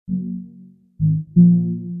Wow.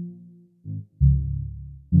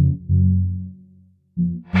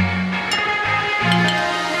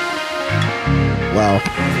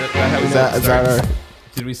 Is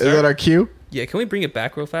that our cue? Yeah, can we bring it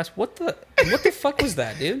back real fast? What the fuck was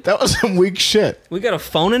that, dude? That was some weak shit. We got a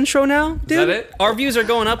phone intro now, dude? that it? Our views are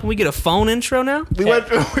going up and we get a phone intro now? We went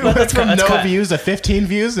from no views to 15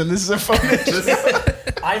 views, and this is a phone.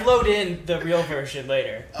 I load in the real version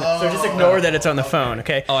later, so just ignore that it's on the phone,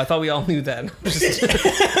 okay? Oh, I thought we all knew that.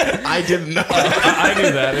 I didn't know. I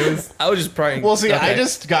knew that. I was just prying. Well, see, Okay. I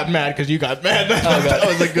just got mad because you got mad. That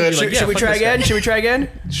was a good. Should we try again? Should we try again?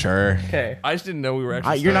 Sure. Okay. I just didn't know we were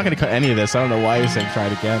actually. You're not going to cut any of this. I don't know why you're saying try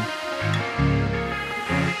it again.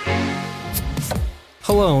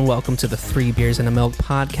 Hello and welcome to the Three Beers and a Milk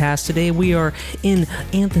podcast. Today we are in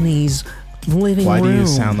Anthony's living Why room. do you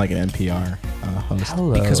sound like an NPR host?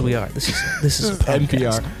 Hello. Because we are. This is a podcast.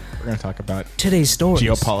 NPR. We're going to talk about Today's stories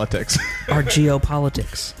geopolitics. are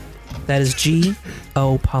geopolitics. That is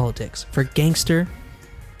G-O-politics for gangster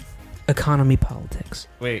economy politics.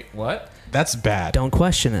 Wait, what? That's bad. Don't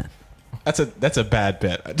question it. That's a bad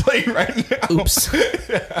bit. I tell you right now. Oops.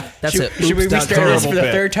 That's it. Should we Oops, restart this for the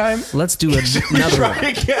bit. third time? Let's do another Try one.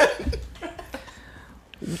 again.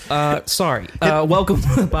 Sorry. Welcome to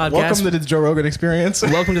the podcast. Welcome to the Joe Rogan Experience.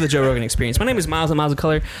 Welcome to the Joe Rogan Experience. My name is Miles and Miles of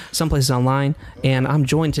Color, some places online, and I'm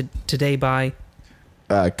joined today by...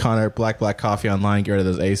 Connor, Black Coffee online. Get rid of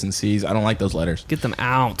those A's and C's. I don't like those letters. Get them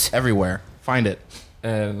out. Everywhere. Find it.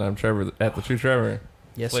 And I'm Trevor at the True Trevor.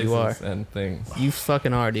 Yes, Places you are. and things. You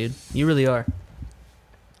fucking are, dude. You really are.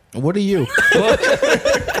 What are you?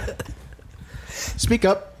 Speak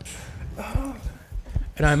up.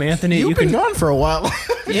 And I'm Anthony. You've been gone for a while.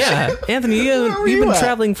 Yeah. Anthony, Where you've were you been at?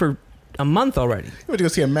 traveling for a month already. You went to go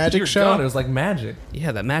see a magic You're show. gone. It was like magic.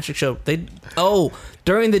 Yeah, that magic show.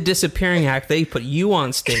 During the disappearing act, they put you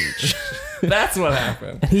on stage. That's what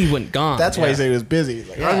happened. And he went gone. That's why he said he was busy. He's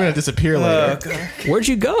like, I'm going to disappear later. Where'd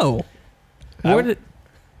you go? Where did...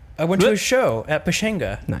 I went to a show at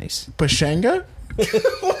Pashenga. Nice. Pashanga?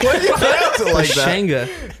 Why do you pronounce it like that?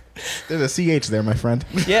 Shanga. There's a CH there, my friend.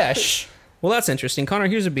 Yeah, Well, that's interesting. Connor,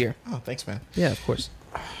 here's a beer. Oh, thanks, man. Yeah, of course.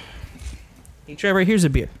 Hey, Trevor, here's a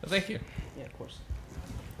beer. Thank you. Yeah, of course.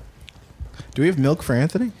 Do we have milk for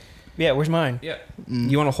Anthony? Yeah, where's mine? Yeah.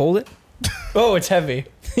 You want to hold it? Oh, it's heavy.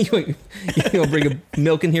 you want to bring a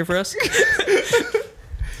milk in here for us?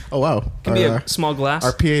 Oh, wow. Can be a small glass.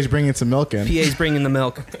 Our PA's bringing some milk in. PA's bringing the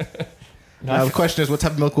milk. The question is, what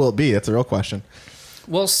type of milk will it be? That's the real question.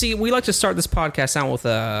 Well, see, we like to start this podcast out with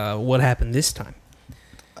what happened this time.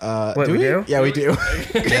 What, we do? Yeah, we do.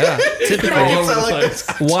 Yeah, typically. All over the place.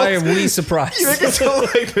 Why are we surprised? You make it sound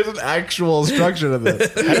like there's an actual structure to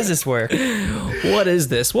this. How does this work? What is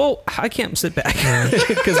this? Well, I can't sit back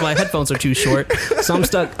because my headphones are too short, so I'm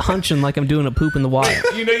stuck hunching like I'm doing a poop in the wild.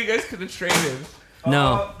 You know, you guys could have traded.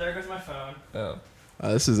 No. Oh, there goes my phone. Oh.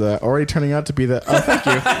 This is already turning out to be the... Oh, thank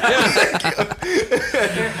you.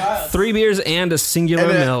 3 beers and a singular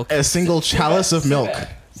And milk. a single chalice of milk.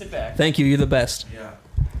 Sit back. Thank you. You're the best. Yeah.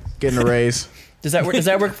 Getting a raise. Does that work? Does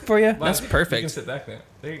that work for you? That's You perfect. can sit back there.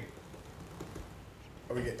 There you go.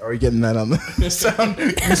 Are we getting that on the sound?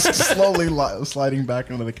 Just slowly sliding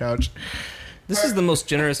back onto the couch. This is the most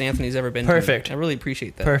generous Anthony's ever been. Perfect. To me. I really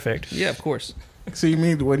appreciate that. Perfect. Yeah, of course. So you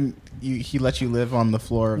mean when he let you live on the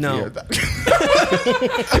floor of No. the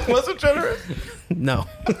earth? I wasn't generous? No.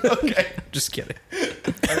 Okay. Just kidding.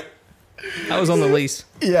 I was on the lease.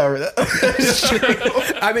 Yeah.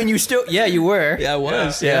 I mean, you still... Yeah, you were. Yeah, I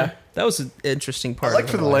was. Yeah. Yeah. That was an interesting part. I'd like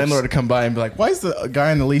of for our the lives. landlord to come by and be like, why is the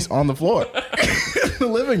guy in the lease on the floor? In the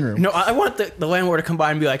living room. No, I want the landlord to come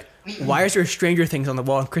by and be like, why is there Stranger Things on the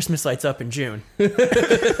wall and Christmas lights up in June?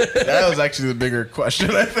 That was actually the bigger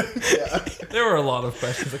question, I think. Yeah. There were a lot of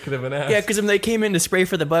questions that could have been asked. Yeah, because when they came in to spray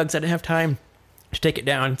for the bugs, I didn't have time to take it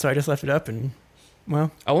down, so I just left it up and...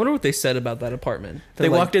 Well, I wonder what they said about that apartment. they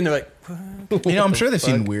walked in, they're like, You know, I'm sure they've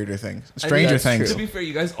seen fuck? weirder things. I think Stranger that's things. true. To be fair,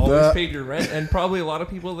 you guys always paid your rent, and probably a lot of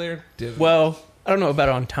people there didn't. well, I don't know about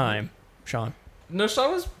on time, Sean. No,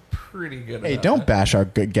 Sean was pretty good. Hey, about don't that. bash our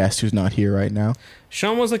good guest who's not here right now.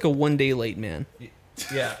 Sean was like a 1 day late man.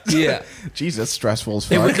 Yeah. Yeah. Jeez, that's stressful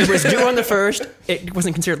as It fuck. was due on the 1st. It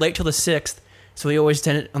wasn't considered late till the 6th, so we always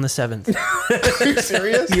sent it on the 7th. Are you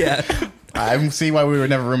serious? Yeah. I see why we were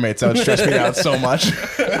never roommates. That would stress me out so much.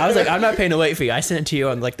 I was like, I'm not paying a late fee. I sent it to you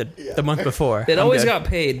on like the month before. It I'm always good. got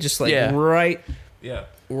paid just like Yeah. right Yeah.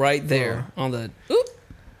 there on the... Oop.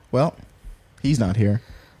 Well, he's not here.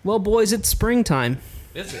 Well, boys, it's springtime.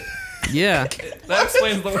 Is it? Yeah. That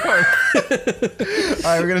explains the word.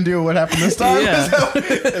 All right, we're gonna do what happened this time. Yeah. Is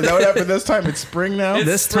that what happened this time? It's spring now. It's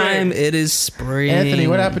This spring. time it is spring. Anthony,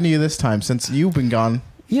 what happened to you this time since you've been gone?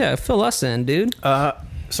 Yeah, fill us in, dude.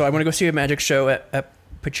 So I want to go see a magic show at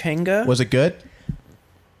Pachanga. Was it good?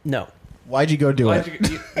 No. Why'd you go do Why'd it?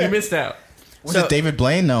 you missed out. Was So- it David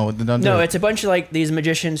Blaine? No, don't do No, it. it's a bunch of like these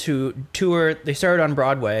magicians who tour. They started on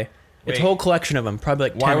Broadway. It's a Wait. whole collection of them. Probably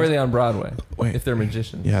like 10. Why were they on Broadway? Wait. If they're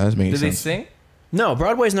magicians. Yeah, that's making Did they sense. sing? No,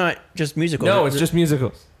 Broadway's not just musical. No, it's just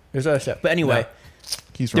musicals. There's other stuff. But anyway,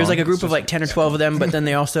 He's there's wrong. like a group It's of just- like 10 or 12 of them, but then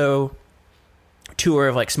they also tour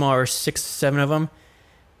of like smaller 6, 7 of them,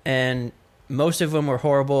 and most of them were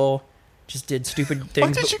horrible. Just did stupid Why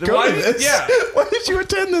things. did you But- go Why- to this? yeah. Why did you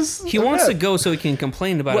attend this? He wants to event? go so he can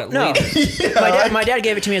complain about Well, it no. later. My dad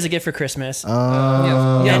gave it to me as a gift for Christmas. Yeah,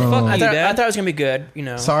 fuck I you, thought Dad. it was gonna be good, you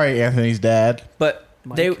know. Sorry, Anthony's dad. But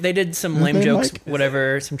they did some lame Hey, jokes, Mike.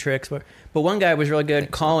 whatever, some tricks. But one guy was really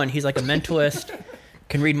good. Colin, he's like a mentalist,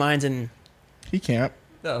 can read minds, and He can't.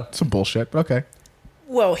 No. Some bullshit. But okay.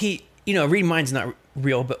 well, he read minds not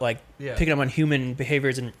real, but like Yeah. picking up on human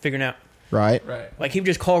behaviors and figuring out. Right. Right. Like he would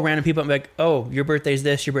just call random people and be like, "Oh, your birthday's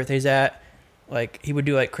this, your birthday's that." Like he would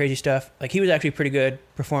do like crazy stuff. Like he was actually pretty good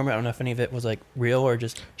performer. I don't know if any of it was like real or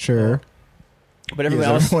just. Sure. But He everyone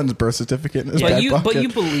has else, everyone's birth certificate in his But back you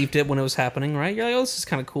pocket. believed it when it was happening, right? You're like, oh, this is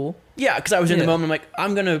kind of cool. yeah, because I was in the Yeah. moment. I'm like,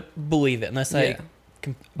 I'm gonna believe it unless I. Yeah.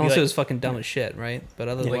 Can be Also, like- it was fucking dumb as shit, right? But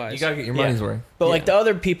otherwise, Like, you gotta get your Yeah. money's worth. But like Yeah. the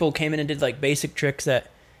other people came in and did like basic tricks that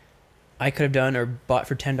I could have done or bought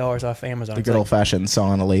for $10 off Amazon. The It's good like, old fashioned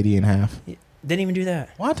sawing a lady in half. didn't even do that.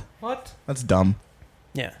 What? What? That's dumb.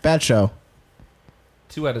 Yeah, Bad show.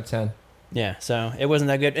 2 out of 10. yeah. So it wasn't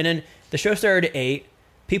that good. And then the show started at 8.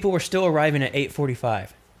 People were still arriving at 8:45.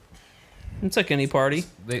 it's like any party.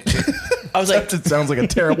 They I was like, It sounds like a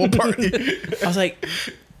terrible party. I was like,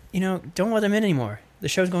 don't let them in anymore. The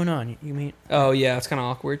show's going on. You mean? Oh yeah, it's kind of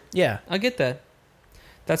awkward. Yeah. I get that.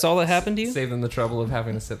 That's all that happened to you. save them the trouble of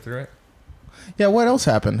having to sit through it. Yeah, what else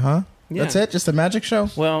happened, huh? Yeah. That's it? Just a magic show?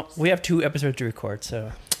 Well, we have 2 episodes to record,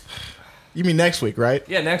 so You mean next week, right?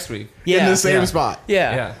 Yeah, next week. yeah, In the same yeah. spot.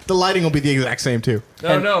 yeah. Yeah. The lighting will be the exact same, too.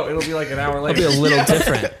 No, it'll be like an hour later. It'll be a little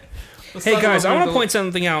different. Let's Hey talk guys, about I want to the- point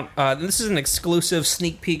something out. This is an exclusive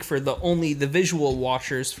sneak peek for the visual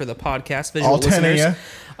watchers for the podcast. Visual All 10 of listeners.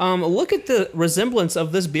 you. Look at the resemblance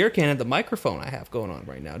of this beer can and the microphone I have going on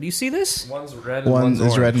right now. Do you see this? One's red and One one's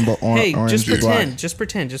is red orange. and Hey, orange just and black. pretend. Just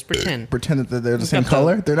pretend. Just pretend. Pretend that they're the Look same at the-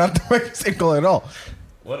 color? They're not the same color at all.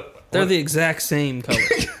 What? They're the exact same color.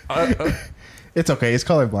 It's okay. He's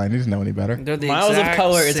colorblind. He doesn't know any better. They're the Miles of exact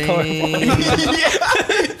color is same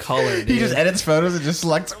color. He Dude. just edits photos and just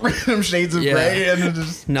selects random shades of Yeah. gray and it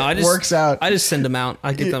just No, I just works out. I just send them out.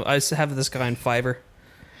 I get them. I just have this guy in Fiverr.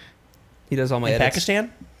 He does all my In edits.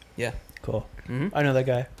 Pakistan? Yeah. Cool. Mhm. I know that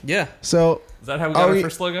guy. Yeah. So Is that how we Are got our we-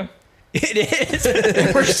 first logo? It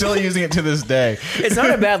is. we're still using it to this day. It's not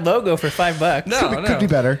a bad logo for $5. No, Could, no. could be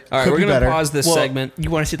better. All right, Could we're be gonna better. pause this Well, segment. You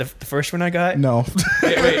want to see the first one I got? No,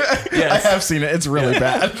 Wait, I yes. have seen it. It's really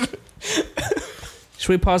bad. Should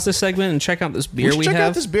we pause this segment and check out this beer should we check have?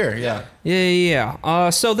 out this beer. Yeah. Yeah.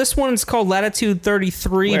 So this one's called Latitude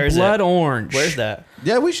 33 Where is Blood it? Orange. Where's that?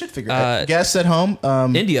 Yeah, we should figure it out. Guests at home.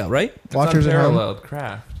 India, right? It's Watchers at home. unparalleled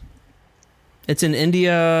craft. It's in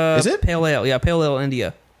India. Is it? Pale Ale? Yeah, Pale Ale,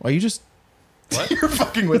 India. Why you just? What? You're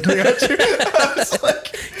fucking with me, aren't you? I was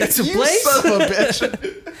like, That's a you place? son of a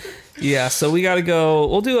bitch. Yeah, so we got to go.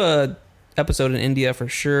 We'll do a episode in India for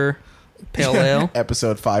sure. Pale Ale.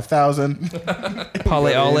 Episode 5000. Pale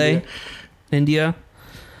Ale, India.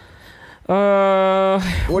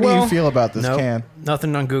 What do you feel about this Nope. can?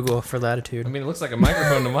 Nothing on Google for Latitude. I mean, it looks like a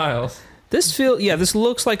microphone to Miles. This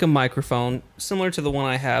looks like a microphone, similar to the one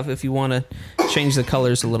I have. If you want to change the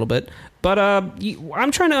colors a little bit, but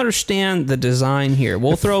I'm trying to understand the design here.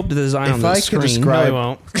 We'll throw up the design on If the I could screen. describe- No, we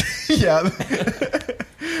won't. Yeah.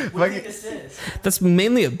 What do you think this is? That's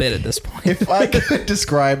mainly a bit at this point. If I could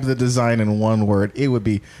describe the design in one word, it would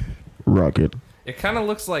be rugged. It kind of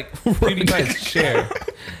looks like PewDiePie's chair.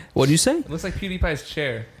 What'd you say? It looks like PewDiePie's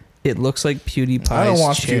chair. It looks like PewDiePie's I don't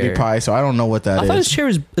watch chair. PewDiePie, so I don't know what that I thought his is. chair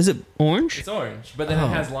is it orange? It's orange, but then Oh. it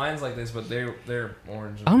has lines like this, but they're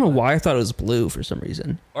orange. I don't know why I thought it was blue for some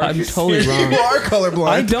reason. Are I'm you totally serious? wrong. You are colorblind.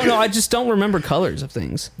 I don't know. I just don't remember colors of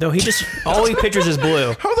things. No, all he pictures is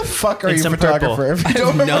blue. How the fuck are And you a some photographer? If you I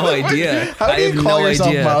don't have no remember the- idea. How I do you have call no yourself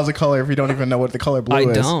idea. Miles of color if you don't even know what the color blue I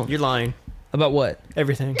is? don't. You're lying. About what?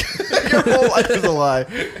 Everything. Your whole life is a lie.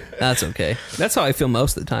 That's okay. That's how I feel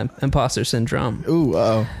most of the time. Imposter syndrome. Ooh,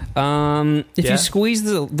 If Yeah. you squeeze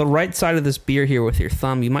the right side of this beer here with your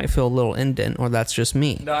thumb, you might feel a little indent, or that's just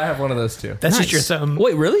me. No, I have one of those too. That's just Nice. your thumb.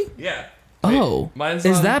 Wait, really? Yeah. Oh, Mine's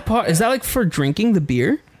is on- that part? Is that like for drinking the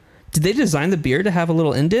beer? Did they design the beer to have a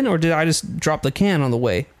little indent, or did I just drop the can on the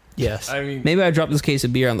way? Yes. I mean, Maybe I dropped this case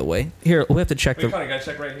of beer on the way. Here, we have to check wait, the. Connor, gotta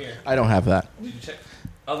check right here. I don't have that. Did you check?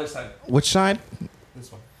 Other side. Which side?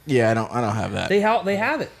 This one. Yeah, I don't have that. They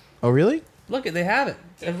have it. Oh, really? Look it, they have it.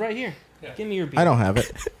 It's right here. Yeah. Give me your beer. I don't have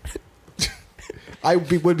it.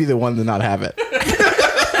 Would be the one to not have it.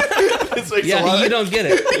 This makes a Yeah, lot you of, don't get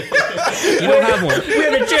it. You don't have one. We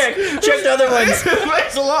have to check. Check the other ones. This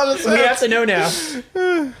makes a lot of sense. We have to know now.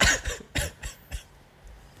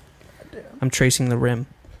 I'm tracing the rim.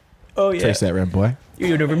 Oh, yeah. Trace that rim, boy. You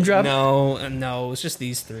doing a rim job? No, it's just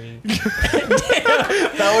these three.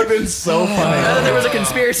 That would have been so funny. I thought there was a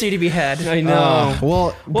conspiracy to be had. I know.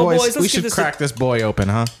 Well, Well, boys, boys, let's we give should this crack this boy open,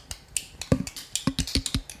 huh?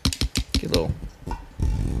 Get a little.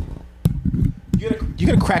 You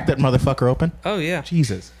gonna crack that motherfucker open? Oh yeah.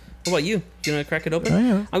 Jesus. What about you? You gonna crack it open? Oh,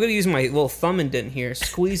 yeah. I'm gonna use my little thumb indent here.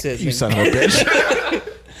 Squeeze it. You and- son of a bitch.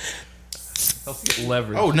 Helps get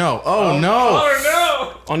leverage. Oh no! Oh no!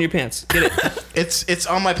 Oh on your pants. Get it. It's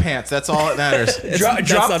on my pants. That's all that matters. That's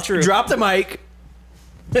not true. Drop the mic.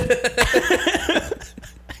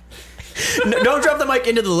 No, don't drop the mic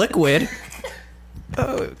into the liquid.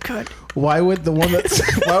 Oh God! Why would the one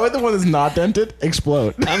that's not dented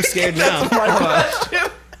explode? I'm scared now.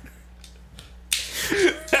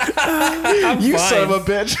 You fine. son of a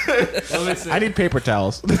bitch! no! Let me see. I need paper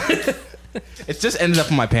towels. It just ended up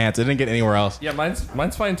in my pants. It didn't get anywhere else. Yeah, mine's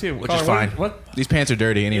fine too. Which is fine. What? These pants are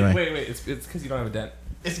dirty anyway. Wait. It's because you don't have a dent.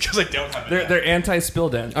 It's because I don't have They're anti-spill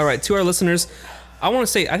dents. All right, to our listeners, I want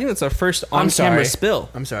to say I think that's our first I'm on-camera sorry. spill.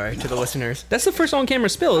 I'm sorry to the listeners. That's the first on-camera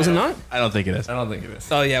spill, is it not? I don't think it is. I don't think it is.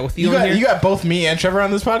 Oh yeah, with you, You on here. got both me and Trevor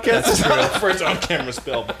on this podcast. That's not the first on-camera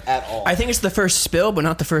spill at all. I think it's the first spill, but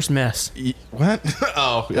not the first mess. What?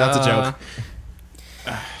 Oh, that's a joke.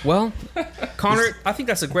 Well, Connor, I think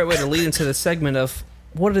that's a great way to lead into the segment of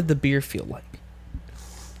what did the beer feel like?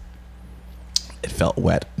 It felt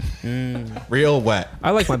wet. Real wet. I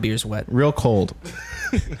like my beers wet. Real cold.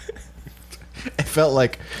 It felt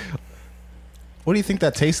like. What do you think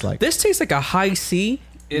that tastes like? This tastes like a high C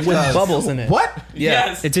It with does. bubbles in it. What? Yeah,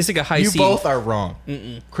 Yes. it tastes like a high You C. both are wrong.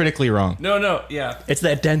 Critically wrong. No. Yeah. It's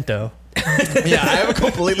that dent though. Yeah, I have a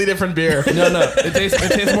completely different beer. No. It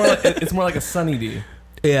tastes more like it's more like a Sunny D.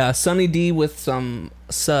 Yeah, Sunny D with some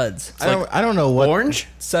suds. It's I don't know what. Orange?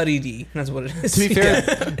 Suddy D. That's what it is. To be fair,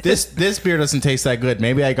 this beer doesn't taste that good.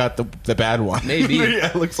 Maybe I got the bad one. Maybe. Yeah,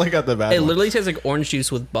 it looks like I got the bad It one. literally tastes like orange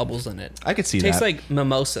juice with bubbles in it. I could see Tastes that. like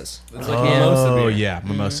mimosas. It's like Mimosa Oh beer. yeah,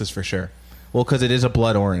 mimosas for sure. Well, because it is a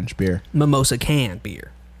blood orange beer. mimosa can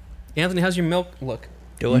beer. Anthony, how's your milk look?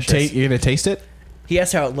 Delicious. You're gonna taste it. He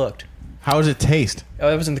asked how it looked. How does it taste?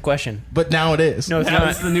 Oh, that wasn't the question. But now it is. No, it's Now not.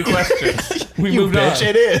 that's the new question. We you moved bitch, on.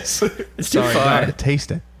 it is. It's too Sorry, far. gotta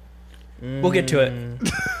taste it. We'll get to it.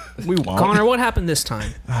 We won't. Connor, what happened this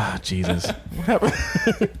time? Ah, Jesus. What happened?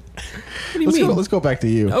 What do you mean? Let's go back to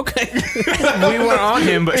you. Okay. We weren't on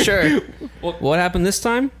him, but sure. What happened this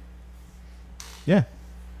time? Yeah.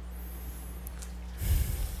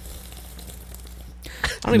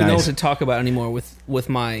 I don't even know Nice. what to talk about anymore with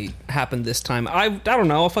my happened this time. I don't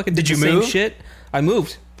know. I fucking did Did you the same move? shit. I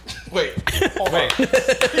moved. Wait. Wait.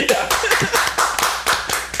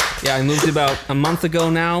 Yeah, I moved about a month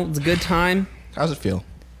ago now. It's a good time. How's it feel?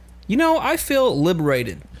 You know, I feel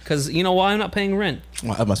liberated because you know why I'm not paying rent.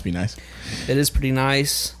 Well, that must be nice. It is pretty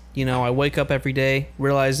nice. You know, I wake up every day,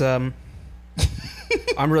 realize I'm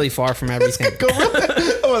really far from everything.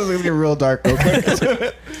 I was gonna get real dark real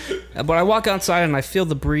quick. But I walk outside and I feel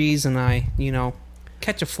the breeze and I, you know,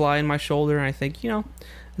 catch a fly in my shoulder and I think, you know,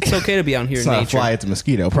 it's okay to be out here It's in not nature. a fly, it's a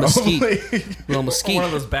mosquito, probably. Little mesquite. One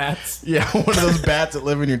of those bats. Yeah, one of those bats that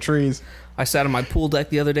live in your trees. I sat on my pool deck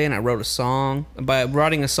the other day and I wrote a song. By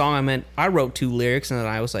writing a song, I meant I wrote 2 lyrics and then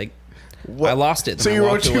I was like, I lost it. So Then I you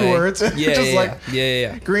wrote walked 2 away. words? Yeah, Just yeah, like-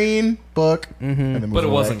 yeah. Green book. And then But move it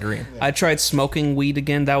away. wasn't green. I tried smoking weed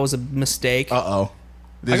again. That was a mistake. Uh-oh.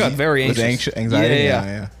 I got very anxious. Anxiety?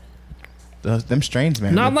 Yeah. Yeah. Them strains,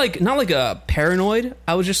 man. not like a paranoid.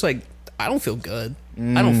 I was just like, I don't feel good.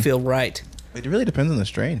 I don't feel right. It really depends on the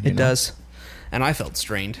strain. It does. And I felt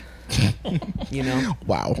strained. You know?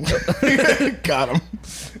 Wow. Got him.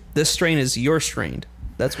 This strain is your strained.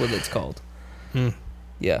 That's what it's called.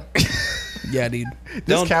 Yeah. Yeah, dude.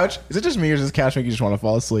 This couch, is it just me or does this couch make you just want to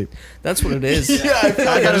fall asleep? That's what it is. Yeah, I feel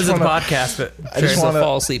like I I thought it was just a want to podcast, but It's a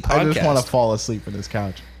fall asleep I just want podcast. to fall asleep in this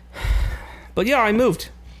couch. But yeah, I moved.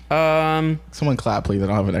 Someone clap, please. I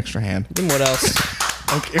don't have an extra hand. Then what else?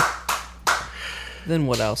 Thank you. Then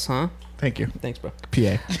what else, huh? Thank you. Thanks, bro.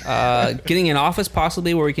 PA. Getting an office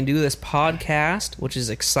possibly where we can do this podcast, which is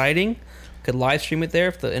exciting. Could live stream it there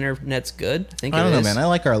if the internet's good. I think I don't it know, is. man. I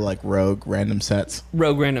like our like rogue random sets.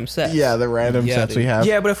 Rogue random sets. Yeah, the random Yeah, sets we dude. have.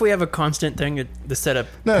 yeah, but if we have a constant thing, the setup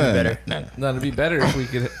No, can no, be no, better. no. No, it'd be better if we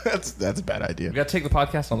could. That's a bad idea. We got to take the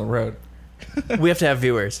podcast on the road. We have to have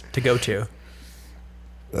viewers to go to.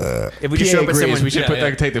 If we PA just show up at agrees. someone's, We should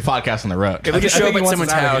Yeah. take the podcast on the road. if we just I show think up he at wants us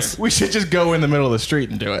someone's out of house, We should just go in the middle of the street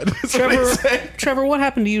and do it. That's what he's saying. Trevor, what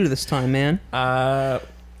happened to you this time, man? I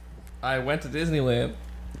went to Disneyland,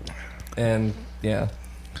 and yeah,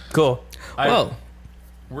 cool. Whoa.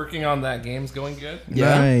 Working on that game's going good.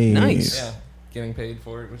 Yeah. Nice. Yeah, getting paid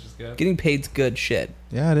for it, which is good. Getting paid's good shit.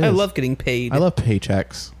 Yeah, it is. I love getting paid. I love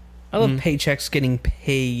paychecks, I love paychecks getting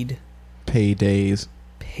paid. paydays.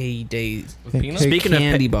 Paydays. With Hey, peanuts. Speaking of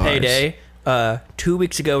candy bars. payday, 2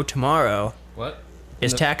 weeks ago tomorrow What?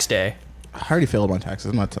 is tax day. I already failed on taxes.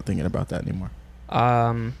 I'm not thinking about that anymore.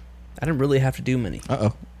 I didn't really have to do many.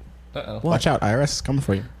 Uh-oh. Uh-oh. Watch out. IRS is coming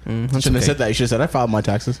for you. That's Shouldn't have okay. said that. You should have said, I filed my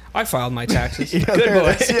taxes. I filed my taxes. Yeah, Good there boy.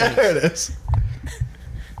 it is. Yeah, there it is.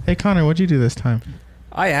 Hey, Connor, what'd you do this time?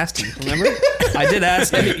 I asked you, remember? I did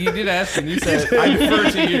ask you. You did ask, and you said, I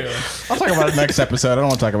defer to you. I'll talk about it next episode. I don't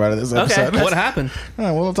want to talk about it this episode. What happened?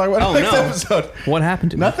 Oh, we'll talk about it Oh, next no. episode. What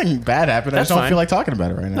happened to me? Nothing bad happened. I That's just don't fine. feel like talking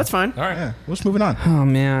about it right now. That's fine. All right. Yeah, we're just moving on. Oh,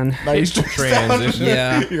 man. Now you stressed Transition. out?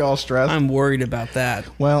 Yeah. You're all stressed. I'm worried about that.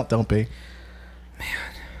 Well, don't be. Man.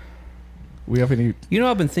 We have any... You know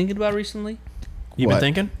what I've been thinking about recently? You've What?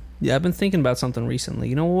 been thinking? Yeah, I've been thinking about something recently.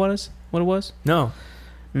 You know what it was? No.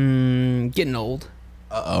 Getting old.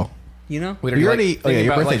 Uh-oh. You know? Wait, You already... Oh, yeah, thinking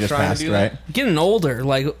your about, birthday like, just trying to passed, do that? right? Getting older.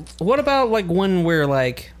 Like, what about, like, when we're,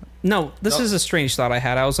 like... No, this is a strange thought I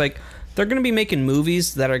had. I was like, they're going to be making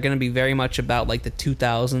movies that are going to be very much about, like, the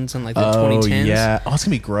 2000s and, like, the 2010s. yeah. Oh, it's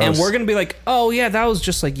going to be gross. And we're going to be like, oh, yeah, that was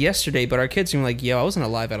just, like, yesterday. But our kids are gonna be like, yo, I wasn't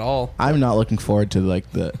alive at all. I'm not looking forward to,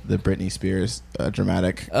 like, the Britney Spears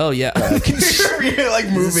dramatic... Oh, yeah. like,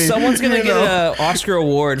 movie. Someone's going to You get know? an Oscar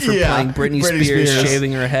award for Yeah, playing Britney Britney Spears, Spears.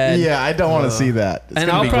 shaving her head. Yeah, I don't want to see that. It's And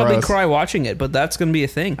gonna I'll be probably gross. cry watching it, but that's going to be a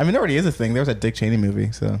thing. I mean, there already is a thing. There was that Dick Cheney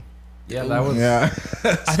movie, so... Yeah, that was. Yeah.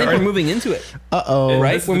 I think we're moving into it. Uh-oh.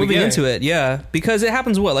 Right? This is We're the moving beginning. into it, yeah. Because it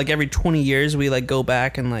happens, what, like every 20 years we, like, go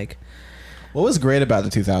back and, like... What was great about the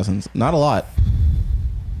 2000s? Not a lot.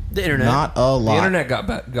 The internet. Not a lot. The internet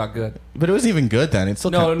got good. But it wasn't even good then. It's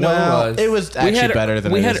still No, kind no, it well, was. it was actually better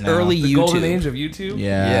than we it had is now. early The YouTube. golden age of YouTube.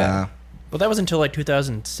 Yeah. Well, that was until like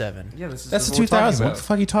 2007. Yeah, this is That's the what we're talking 2000. What about. the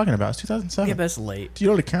fuck are you talking about? It's 2007. Yeah, but that's late. Do you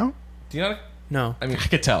know how to count? Do you not? No. I mean, I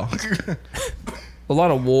could tell. A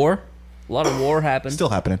lot of war. A lot of war happened. Still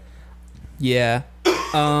happening. Yeah.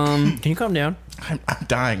 Can you calm down? I'm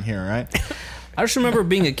dying here, right? I just remember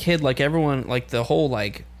being a kid, like, everyone, like, the whole,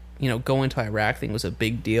 like, you know, going to Iraq thing was a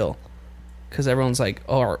big deal. Because everyone's like,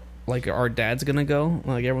 oh, our dad's gonna go?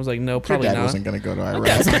 Like, everyone's like, no, Your probably dad not. wasn't going to go to Iraq.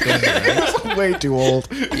 Dad's not going to Iraq. Way too old.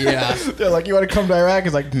 Yeah. They're like, you want to come to Iraq?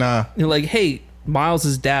 He's like, nah. You're like, hey,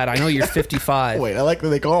 Miles' dad, I know you're 55. Wait, I like that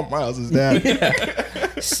they call him Miles'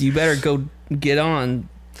 dad. So you better go get on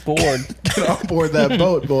board. Get on board that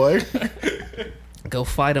boat, boy. Go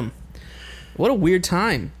fight him. What a weird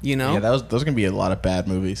time, you know? Yeah, those are going to be a lot of bad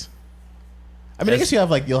movies. I mean, I guess you'll have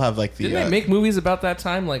like the didn't they make movies about that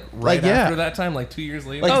time? Like right yeah. after that time, like 2 years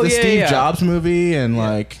later. like Oh, the yeah, Steve yeah. Jobs movie and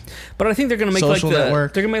like But I think they're gonna make Social like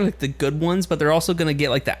Network. they're gonna make like the good ones, but they're also gonna get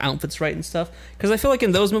like the outfits right and stuff. Because I feel like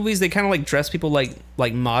in those movies they kind of like dress people like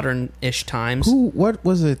modern-ish times. what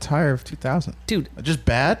was the attire of 2000? Dude, Just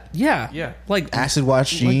bad? yeah, Yeah. like Acid wash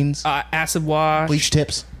jeans, acid wash, bleach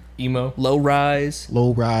tips, Emo. low rise,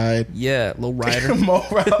 low ride, yeah, low rider, Mo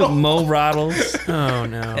Rao. mo rattles Oh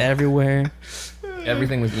no. everywhere.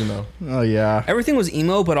 Everything was emo, Oh yeah. Everything was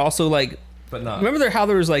emo, but also like but not. remember how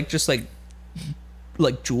there was like just like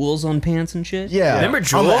jewels on pants and shit. Yeah. Remember On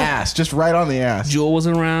Jewel? the ass, just right on the ass. Jewel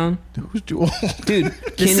wasn't around, Who's Jewel? dude.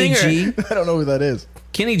 Kenny singer. G. I don't know who that is.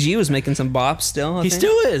 Kenny G was making some bops still. I He think.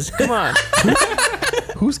 still is. Come on.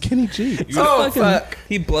 Who's Kenny G? Oh, Fucking- fuck.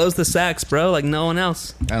 He blows the sax, bro, like no one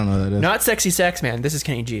else. I don't know who that is. Not Sexy Sax Man. This is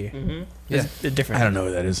Kenny G. Mm-hmm. It's different. I don't know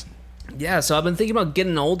who that is. Yeah, so I've been thinking about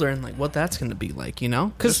getting older and like what that's gonna be like, you know?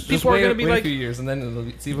 Because Just people are wait- gonna be wait like, a few years, and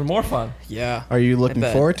then it's even more fun. yeah. Are you looking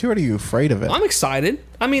bet. forward to it or are you afraid of it? I'm excited.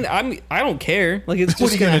 I mean, I don't care. Like it's What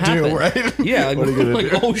just are you gonna gonna do, happen. right? Yeah, like, What are you gonna like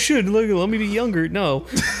do? oh shit, look, let me be younger. No,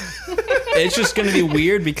 it's just gonna be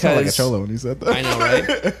weird Sound like a because cholo when you said that. I know,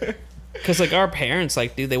 right? Because like our parents,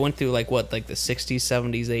 like, dude, they went through like what, like the 60s,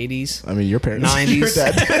 70s, 80s. I mean, your parents. 90s. Your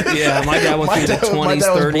dad. Yeah, my dad went through the 20s, my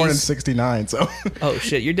dad was born in 30s. '69, so Oh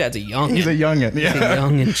shit, your dad's a young. he's a youngin. He's a Yeah.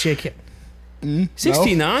 young and chicken. No?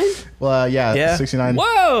 69? Well, Yeah. 69.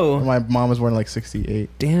 Whoa! My mom was born in like 68.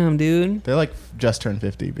 Damn, dude. They're like just turned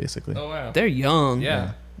 50, basically. Oh wow. They're young.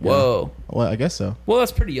 Yeah. Whoa. Well, I guess so. Well,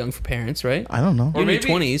 that's pretty young for parents, right? I don't know. You're in your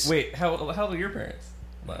 20s. Wait, how old are your parents?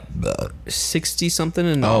 Wow. 60 something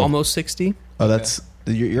and Oh. almost 60. Oh, that's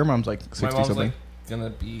your mom's like 60 My mom's something. like gonna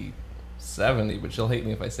be 70, but she'll hate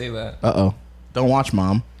me if I say that. Uh-oh. Don't watch,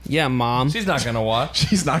 Mom. Yeah, mom. She's not gonna watch.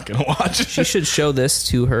 She's not gonna watch. She should show this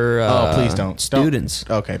to her Oh, please don't. students.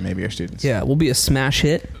 Okay, maybe your students. Yeah, we'll be a smash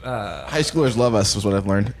hit. High schoolers love us, is what I've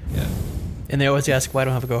learned. Yeah. And they always ask why I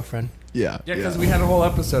don't have a girlfriend. Yeah. Yeah, because we had a whole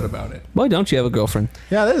episode about it. Why don't you have a girlfriend?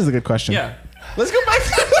 Yeah, that is a good question. Yeah. Let's go back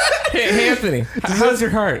to Hey, Anthony. How's your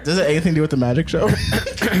heart? Does it anything to do with the magic show?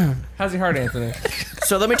 How's your heart, Anthony?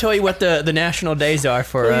 So let me tell you what the national days are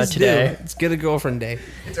for Please today. do. Let's get a girlfriend day.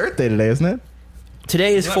 It's Earth Day today, isn't it?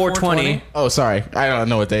 Today is Isn't that 420. Oh, sorry. I don't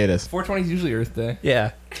know what day it is. 420 is usually Earth Day.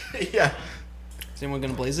 Yeah. Yeah. Is anyone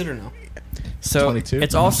gonna blaze it or no? So 22?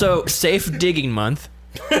 it's also Safe Digging Month.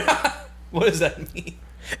 What does that mean?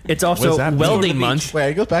 It's What also does that mean? Welding Month.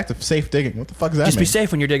 Wait, it goes back to safe digging. What the fuck does that Just be mean?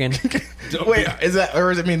 safe when you're digging. Wait, is that, or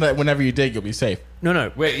does it mean that whenever you dig, you'll be safe? No,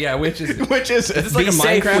 no. Wait, yeah, which is it? Which is it? Is this like Be a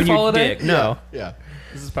safe Minecraft when you holiday? dig. No. Yeah.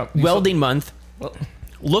 This is about Welding Month. Well,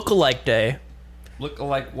 Lookalike Day. look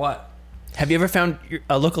like what? Have you ever found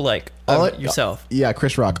a lookalike All of I- yourself? Yeah,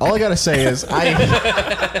 Chris Rock. All I gotta say is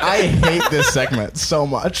I hate this segment so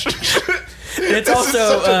much. It's This is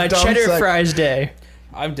also such a dumb Cheddar seg- Fries Day.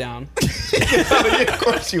 I'm down. Of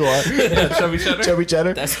course you are. Yeah, Chubby Cheddar. Chubby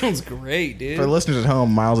Cheddar. That sounds great, dude. For listeners at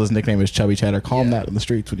home, Miles' nickname is Chubby Cheddar. Call him that in the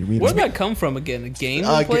streets when you meet Where him. did that come from again? A game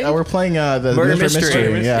we played? We're playing the Murder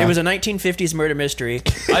mystery. Yeah. It was a 1950s murder mystery.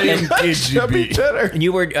 I didn't Chubby Cheddar. And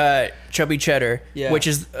you were Chubby Cheddar, Yeah. which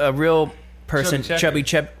is a real person, Chubby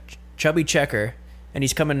Chubby Checker. And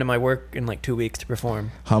he's coming to my work in like 2 weeks to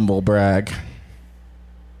perform. Humble brag.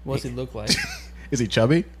 What's he look like? Is he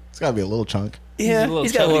chubby? It's gotta be a little chunk. Yeah, a little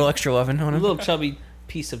he's got a chubby. little extra loving on A him. little chubby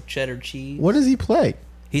piece of cheddar cheese. What does he play?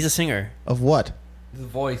 He's a singer, Of what? The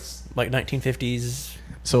voice. like 1950s.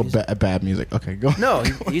 So bad music. Okay, go. No,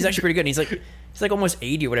 he's actually pretty good. And he's like almost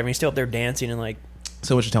 80 or whatever. And he's still up there dancing and like.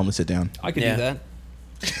 So what you tell him to sit down? I could Yeah. do that.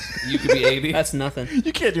 You could be 80. That's nothing.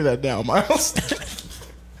 You can't do that now, Miles.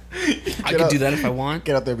 I could do that if I want.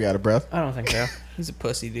 Get out there, be out of breath. I don't think so. He's a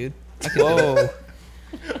pussy, dude. I could do Whoa.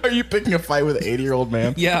 Are you picking a fight with an 80-year-old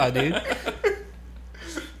man? Yeah, dude.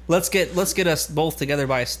 Let's get us both together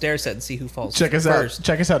by a stair set and see who falls Check us first. out.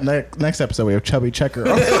 Check us out next episode. We have Chubby Checker.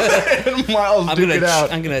 And Miles I'm duke gonna it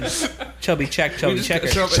out. chubby checker. Show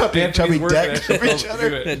up at Chubby- Anthony's chubby work deck, and chubby he'll cheddar.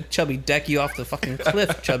 do it. I'm gonna chubby deck you off the fucking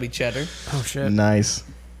cliff, chubby cheddar. Oh shit. Nice.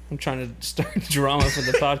 I'm trying to start drama for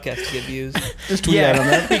the podcast to get views. Just tweet at him,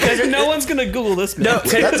 man. Because no one's gonna Google this. Man. No,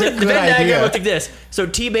 That's a the good Venn diagram idea. looked like this. So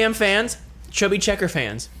T-Bam fans, Chubby Checker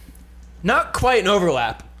fans. Not quite an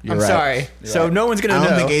overlap. You're I'm right. sorry. You're So right. no one's gonna I know.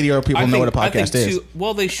 don't think 80-year-old people know what a podcast is.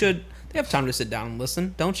 Well, they should. They have time to sit down and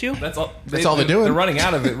listen, don't you? That's all. That's all they're doing. They're running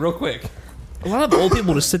out of it real quick. A lot of old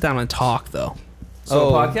people just sit down and talk, though. So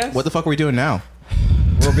Oh. a podcast? What the fuck are we doing now?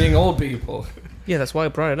 We're being old people. Yeah, that's why I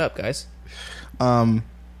brought it up, guys. I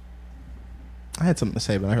had something to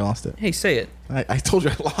say, but I lost it. Hey, say it. I told you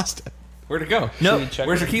I lost it. Where'd it go? No.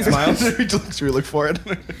 Where's your keys, Miles? Should we look for it?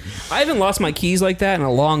 I haven't lost my keys like that in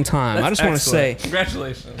a long time. I That's just want to say excellent.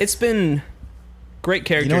 Congratulations. it's been great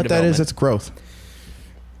character You know what that is? development. It's growth.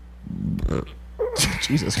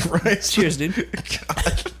 Jesus Christ. Cheers, dude.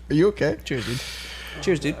 God. Are you okay? Cheers, dude.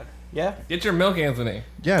 Cheers, dude. Yeah. Get your milk, Anthony.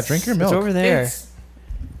 Yeah, drink your It's milk. over there. It's-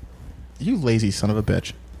 You lazy son of a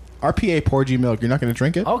bitch. RPA poured you milk. You're not going to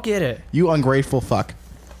drink it? I'll get it. You ungrateful fuck.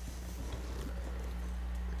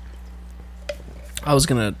 I was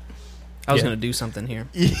gonna do something here.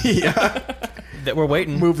 Yeah. That we're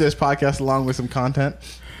waiting. Move this podcast along with some content.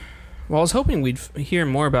 Well, I was hoping we'd hear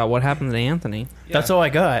more about what happened to Anthony. yeah. That's all I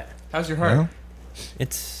got. How's your heart? Well,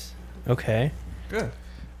 It's okay. Good.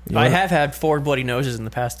 you I know, have had 4 bloody noses in the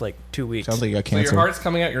past like 2 weeks. Sounds like you got So cancer. your heart's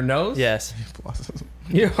coming out your nose? Yes.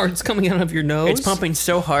 Your heart's coming out of your nose. It's pumping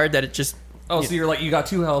so hard that it just Oh, so you're like, you got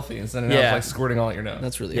too healthy instead of now Yeah. it's like squirting all out your nose.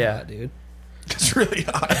 That's really Yeah. hot, dude. It's really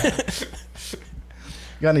hot.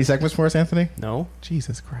 You got any segments for us, Anthony? no.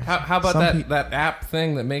 Jesus Christ. How about Some that, peop- that app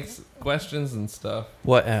thing that makes questions and stuff?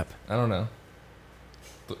 What app? I don't know.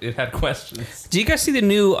 It had questions. Do you guys see the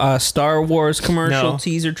new Star Wars commercial No.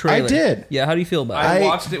 teaser trailer? I did. Yeah, how do you feel about I it? I-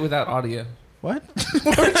 watched it without audio. What?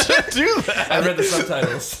 Why would you do that? I read the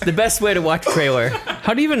subtitles. The best way to watch a trailer.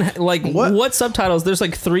 How do you even like what subtitles? There's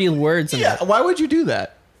like 3 words in Yeah, it. why would you do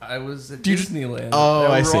that? I was at Do you just- Disneyland. Oh,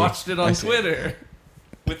 and I see. watched it I on see. Twitter.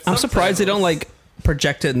 with I'm surprised they don't subtitles. like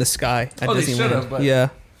project it in the sky at Oh, they Disneyland. should've, but- Yeah,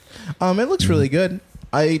 It looks really good.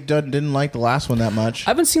 I didn't like the last one that much. I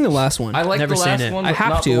haven't seen the last one. I liked Never the seen last it. one, I but have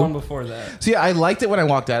not to. the one before that. See, I liked it when I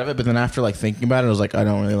walked out of it, but then after like thinking about it, I was like, I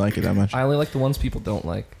don't really like it that much. I only like the ones people don't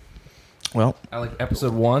like. Well, I like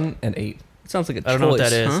episode 1 and 8. It sounds like a choice. I don't know what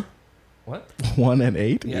that is. huh? What? 1 and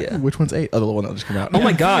 8. Yeah. Which one's 8? Oh, the one that just came out. Oh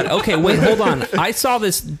my god. Okay, wait, hold on. I saw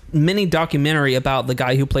this mini documentary about the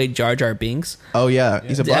guy who played Jar Jar Binks. Oh yeah,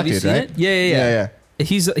 he's a black Have you dude, seen right? it? Yeah. yeah.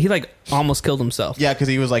 He like almost killed himself. Yeah, because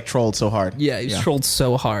he was like trolled so hard. Yeah, he was trolled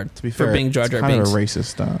so hard To be for fair, being Jar it's Jar kind Binks. of a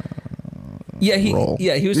racist. Yeah, role.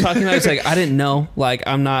 he was talking about. He's like, I didn't know. Like,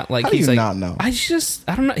 I'm not like. How do he's you like, not know? I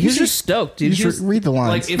don't know. He was just stoked, dude. You He should was- read the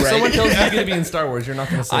lines. Like, if someone tells you you're going to be in Star Wars, you're not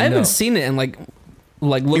going to say I haven't no. seen it and like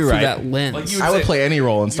look You're through right. that lens. Like, you I would say- play any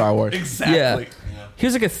role in Star Wars. Exactly. Yeah. He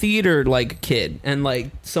was like a theater like kid, and like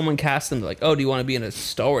someone cast him like, "Oh, do you want to be in a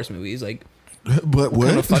Star Wars movie?" He's like, But "What what?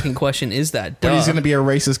 kind of fucking question is that?" But he's Duh. gonna be a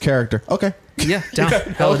racist character. Okay. Yeah, down,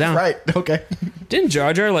 hell down. Right. Okay. Didn't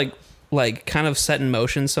Jar Jar like kind of set in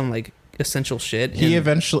motion some like essential shit? He in-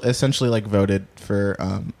 essentially like voted for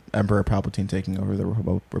Emperor Palpatine taking over the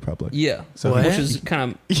Republic. yeah, So What? which is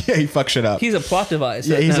kind of Yeah, he fucked shit up. he's a plot device.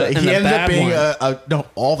 Yeah, and he a ends up bad being one. no,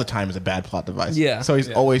 all the time is a bad plot device. Yeah. So he's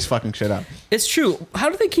Yeah. always fucking shit up. It's true. How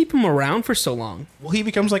do they keep him around for so long? Well, he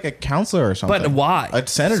becomes like a counselor or something. But why? A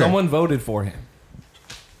senator. Someone voted for him.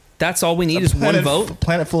 That's all we need is one vote.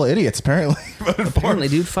 Planet full of idiots, apparently. Apparently,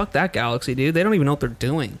 dude, fuck that galaxy, dude. They don't even know what they're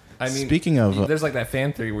doing. I mean, Speaking of- there's like that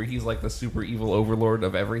fan theory where he's like the super evil overlord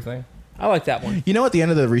of everything. I like that one. You know, at the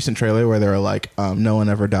end of the recent trailer where they were like, no one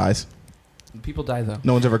ever dies, People die though.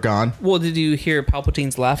 no one's ever gone. Well, did you hear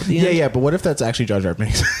Palpatine's laugh at the Yeah, end? yeah, but what if that's actually Jar Jar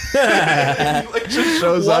Binks? like just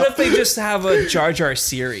shows What up. if they just have a Jar Jar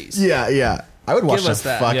series? Yeah, yeah. I would watch Give the us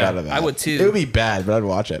that. fuck Yeah, out of that. I would too. It would be bad, but I'd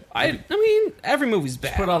watch it. I mean, every movie's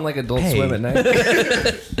bad. Put on like Adult Hey. Swim at night.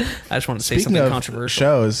 I just wanted to say Speaking something of controversial.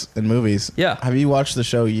 shows and movies, Yeah. have you watched the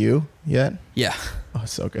show You yet? Yeah, Oh,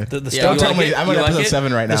 it's so good. The Yeah, Don't you tell like me. it? I'm on You like episode it?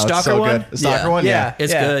 7 right The now. It's stalker so one? good. The stalker Yeah. one? Yeah.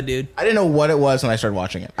 it's good, dude. I didn't know what it was when I started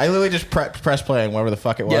watching it. I literally just pressed play on whatever the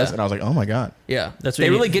fuck it was, Yeah. and I was like, oh my god. Yeah, That's what they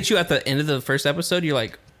you really need. get you at the end of the first episode. You're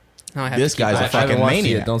like, no, I have This to keep guy's a I watching. haven't fucking watched it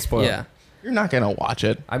maniac. yet. Don't spoil. Yeah. You're not going to watch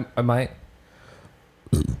it. I might.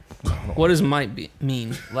 What does might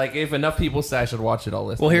mean? Like if enough people say I should watch it, I'll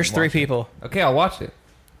listen. Well, here's and 3 watch it. people. Okay, I'll watch it.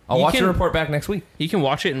 I'll You watch can- and report back next week. You can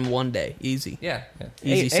watch it in one day, easy. Yeah.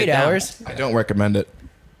 Easy. Eight sit down. hours. I don't recommend it.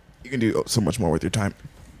 You can do so much more with your time.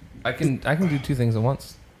 I can do 2 things at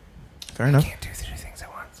once. Fair enough. Can't do 2 things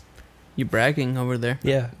at once. You bragging over there.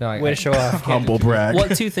 Yeah. No, I- Way to show off. Humble brag.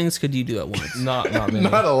 What 2 things could you do at once? Not many.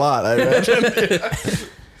 Not a lot, I imagine.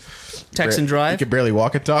 Text and You drive. can barely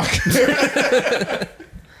walk and talk.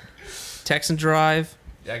 Text and drive.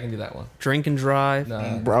 Yeah, I can do that one. Drink and drive.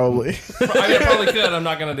 No. Probably. I mean, I probably could. I'm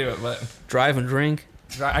not gonna do it, but Drive and drink.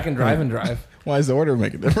 I can drive and drive. Why does the order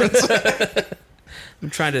make a difference? I'm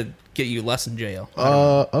trying to get you less in jail.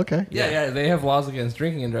 Okay. Yeah. They have laws against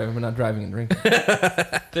drinking and driving, but not driving and drinking.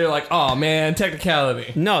 They're like, oh man,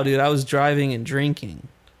 technicality. No, dude, I was driving and drinking.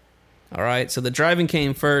 All right, so the driving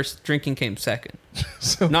came first, drinking came second.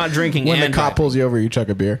 So Not drinking when and the cop driving. pulls you over, you chuck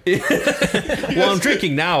a beer. Well, I'm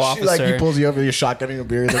drinking now, She, like he officer. pulls you over, you're shotgunning a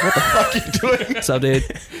beer. He's like, what the fuck are you doing? What's up, dude?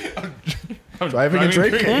 Driving and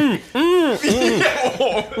drinking.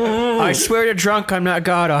 I swear to drunk, I'm not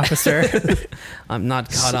God, officer. I'm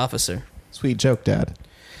not God officer. Sweet joke, Dad.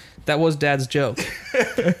 That was Dad's joke.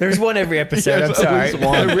 There's one every episode. I'm sorry.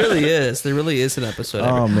 There really is. There really is an episode.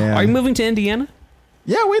 Oh, every- man. Are you moving to Indiana?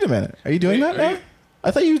 Yeah, wait a minute. Are you doing that now? I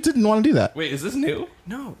thought you didn't want to do that. Wait, is this new?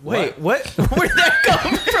 No, wait, what? Where did that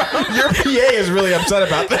come from? Your PA is really upset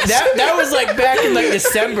about this. That was like back in like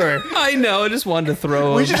December. I know. I just wanted to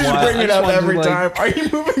throw. We should just I bring it just up wanted to, every like- time. Are you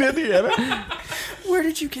moving to Indiana? Where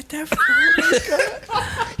did you get that from?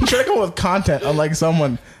 He's trying to come up with content, unlike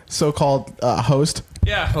someone so-called host.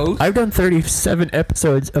 Yeah, host. I've done 37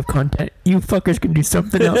 episodes of content. You fuckers can do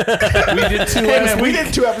something else. We did 2 Hey, last man, we week.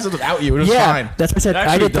 did 2 episodes without you. It was yeah, fine. that's what I said. I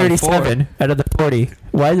Actually, did done 37 out of the 40.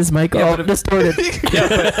 Why is this mic Yeah, all but if- distorted?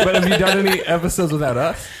 Yeah, but have you done any episodes without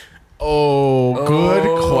us? Oh,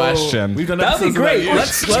 good question. We've done That'd be episodes without great. you.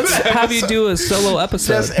 Let's have you do a solo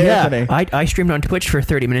episode. Just Anthony. Yeah, I streamed on Twitch for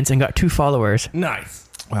 30 minutes and got 2 followers. Nice.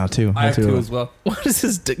 Wow, 2. I have 2 as well. What is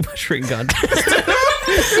this dick measuring contest?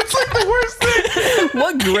 It's like the worst thing.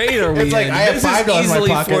 What grade are we It's like in? I have This is $5 in my easily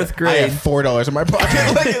pocket. fourth grade. I have $4 in my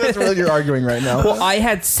pocket. Like, that's what you're arguing right now. Well, I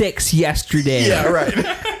had 6 yesterday. Yeah, right.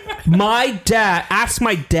 My dad. Ask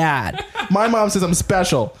my dad. My mom says I'm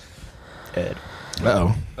special. Ed.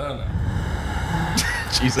 Uh-oh. Oh no.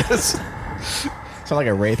 Jesus. Sound like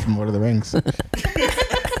a wraith from Lord of the Rings.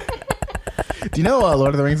 Do you know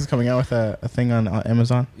Lord of the Rings is coming out with a thing on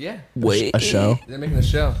Amazon? Yeah. Wait. A show? They're making a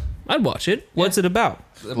show. I'd watch it. What's it about?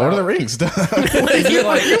 Lord of the Rings. Is it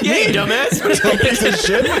like, dumbass. Piece of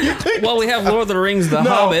shit. What do you think? Well, we have Lord of the Rings, The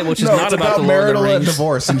Hobbit, which is no, not it's about the Lord of marital the and Rings.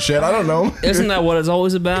 divorce and shit. I don't know. Isn't that what it's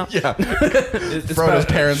always about? Yeah. it's Frodo's about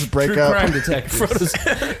parents break true up. crime detectives.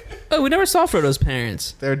 Frodo's. Oh, we never saw Frodo's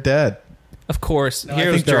parents. They're dead. Of course. I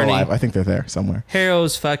Hero's think they're journey. alive. I think they're there somewhere.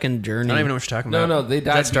 Hero's fucking journey. I don't even know what you're talking No, about. no, they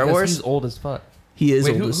died that Star because Wars? he's old as fuck. He is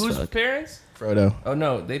Wait, old as whose fuck. parents? Frodo. Oh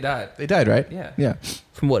no, they died. They died, right? Yeah. Yeah.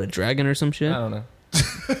 From what, a dragon or some shit? I don't know.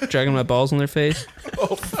 Dragon with balls on their face?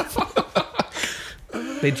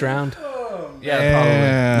 They drowned. Yeah,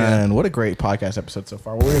 probably. And what a great podcast episode so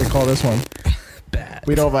far. What are we going to call this one? Bad.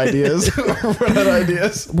 We don't have ideas. We're out of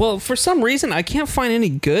ideas. Well, for some reason, I can't find any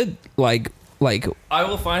good, like, I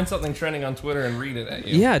will find something trending on Twitter and read it at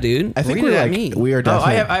you. yeah, dude. I think Read we're it at like, me. we are Oh,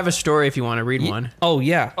 definitely. I have a story if you want to read one. Oh,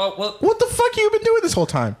 yeah. Oh well, What the fuck you been doing this whole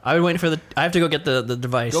time? I was waiting for I have to go get the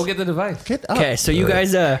device. go get the device. Get up. Okay, so you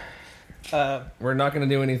guys We're not gonna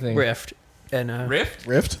do anything. rift and Rift?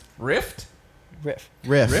 Rift? Rift? riff.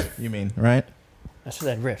 Riff. You mean, right? That's what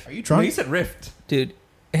that riff. Are you No, drunk? you said Rift. Dude,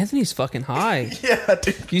 Anthony's fucking high. Yeah,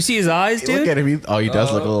 dude. You see his eyes, Look dude? at him. He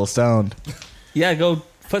does look a little stoned. Yeah, go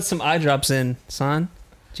put some eye drops in, son.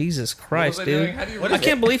 Jesus Christ, What was I dude. doing? How do you I read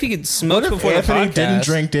can't believe he could smoke before Anthony the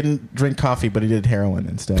podcast. didn't drink coffee, but he did heroin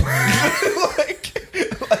instead. like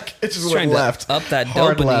it just He's went trying left. to up that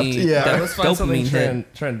Hard dopamine. left, yeah. that Let's find something dopamine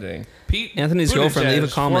hit. trending. Pete Anthony's girlfriend, leave a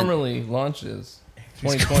Buttigieg comment. formally launches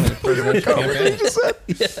 2020 presidential He campaign. just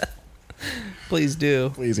said, Please do.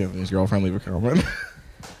 please, Anthony's girlfriend, leave a comment.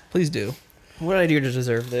 Please do. What did I do to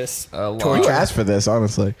deserve this? A lot. You asked for this,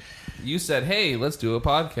 honestly. You said, "Hey, let's do a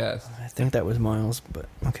podcast." I think that was Miles, but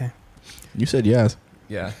okay. You said yes.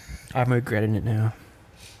 Yeah, I'm regretting it now.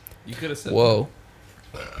 you could have said. Whoa.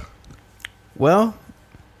 Well,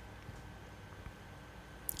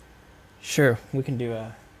 sure, we can do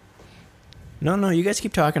No, you guys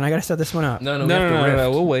keep talking. I gotta set this one up. No, No, we have to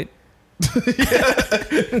riff. we'll wait.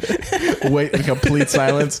 Wait in complete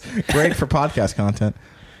silence. Great for podcast content.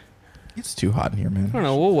 It's too hot in here, man. I don't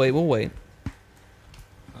know. We'll wait.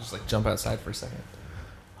 Just like jump outside for a second.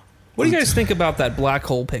 What do you guys think about that black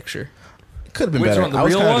hole picture? It could have been Which better. one, the I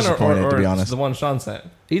was real kind of one, disappointed, or to be honest. the one Sean sent?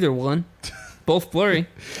 Either one. Both blurry.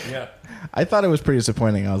 Yeah. I thought it was pretty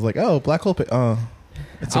disappointing. I was like, oh, black hole. Oh,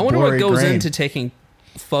 it's a I wonder what blurry goes grain. into taking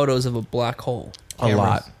photos of a black hole. a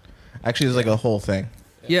lot. Actually, there's like a whole thing.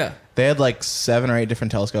 Yeah, They had like 7 or 8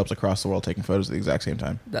 different telescopes across the world taking photos at the exact same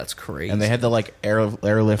time, that's crazy. and they had to like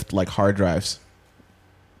airlift like hard drives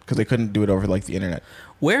because they couldn't do it over like the internet.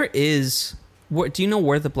 Where do you know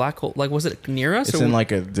where the black hole? Like, was it near us? It's or in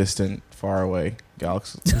like a distant, far away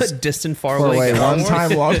galaxy. distant, far Far away? away, long galaxy?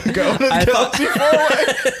 time long ago. In a I thought- galaxy far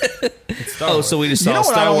away. Oh, so we just You saw know what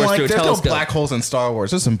I Star don't Wars like? through a There's no telescope. black holes in Star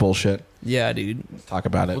Wars. This is some bullshit. Yeah, dude. Talk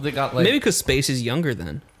about it. Well, they got like Maybe because space is younger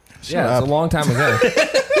then. yeah, up. it's a long time ago.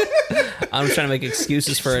 I'm trying to make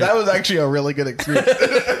excuses for That it. was actually a really good excuse.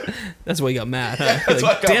 That's why you got mad. Huh? That's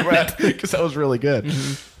Like, why I damn got it. mad because that was really good.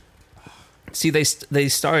 See, they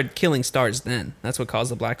started killing stars then. That's what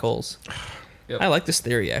caused the black holes. Yep. I like this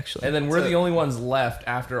theory actually. And then we're the only ones left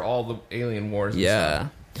after all the alien wars. and Yeah.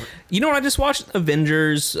 stuff. You know what? I just watched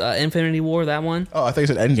Avengers Infinity War, that one. Oh, I thought you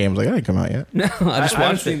said Endgame. I was like, that didn't come out yet. No, I just I haven't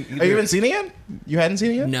watched it. seen Oh, either. you haven't seen it yet? You hadn't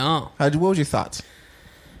seen it yet? No. What was your thoughts?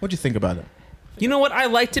 What'd you think about it? You know what? I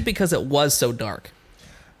liked it because it was so dark.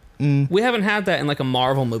 Mm. We haven't had that in like a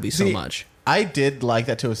Marvel movie so See, much. I did like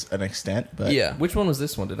that to an extent, but Yeah. Which one was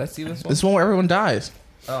this one? Did I see this one? this one where everyone dies.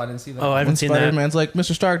 Oh, I didn't see that. Oh, I one. haven't seen that. Spider-Man's like,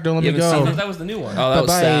 Mr. Stark, don't let You me haven't I go. thought that was the new one. Oh, that was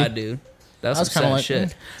Bye-bye. sad, dude. That was I was some kinda sad like,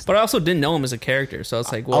 shit. But I also didn't know him as a character, so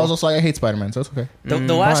it's like, I well, was just like, I hate Spider-Man, so it's okay. The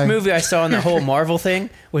last Bye. movie I saw in the whole Marvel thing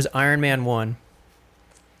was Iron Man 1.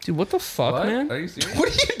 dude, what the fuck, What? man? Are you serious? What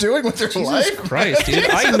are you doing with your Jesus life? Christ, dude!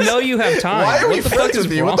 I know you have time. Why are what we the fuck friends is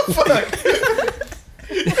with you? wrong What the fuck?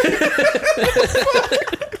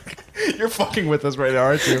 You're fucking with us right now,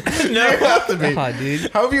 aren't you? No, you have to be. God,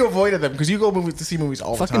 dude. How have you avoided them? Because you go to see movies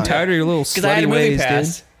all the Fucking time. tired of your little Because I had slutty a movie ways,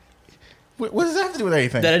 pass dude. What does that have to do with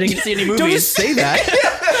anything? that I didn't get to see any movies. Don't just say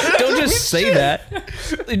that. Don't just say that.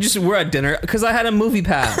 Just we're at dinner because I had a movie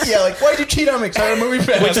pass. Yeah, like, why'd you cheat on me? Because I had a movie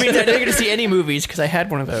pass. Which means I didn't get to see any movies because I had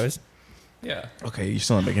one of those. Yeah. Okay, you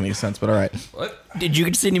still don't make any sense, but all right. What? Did you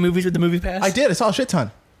get to see any movies with the Movie Pass? I did. I saw a shit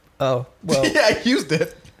ton. Oh, well, Yeah, I used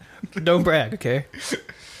it. don't brag, okay?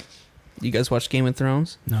 You guys watch Game of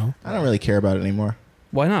Thrones? No. I don't really care about it anymore.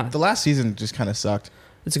 Why not? The last season just kind of sucked.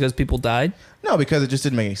 It's because people died. No, because it just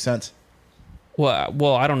didn't make any sense.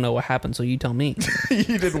 Well, I don't know what happened, so you tell me. You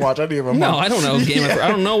didn't watch any of them. No, huh? I don't know Game of. I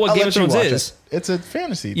don't know what I'll Game let of you Thrones watch is. it. It's a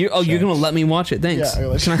fantasy. You're show. gonna let me watch it? Thanks. Yeah, I'll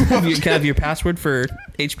let Can I have your password for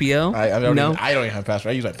HBO? I don't no. I don't even have a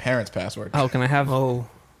password. I use my parents' password. Oh, can I have? Oh.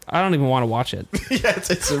 I don't even want to watch it. Yeah,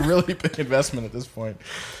 it's a really big investment at this point.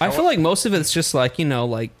 I feel like most of it's just like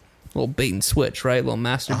like little bait and switch, right? Little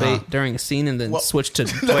masturbate Uh-huh. during a scene and then Well, switch to.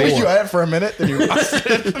 No, you had it for a minute, then you lost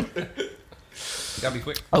it. Gotta be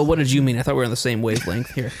quick. Oh, what did you mean? I thought we were on the same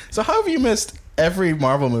wavelength here. So how have you missed every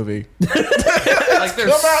Marvel movie? Like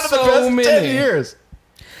there's Come out in the so past many. 10 years.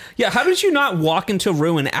 Yeah, how did you not walk into a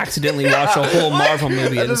room and accidentally watch a whole Marvel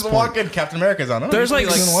movie I at this just point? walk in, Captain America's on. Oh, There's you like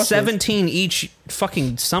guys gonna watch this? 17 each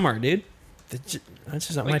fucking summer, dude. That's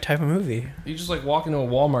just not my type of movie. You just like walk into a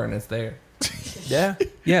Walmart and it's there. Yeah.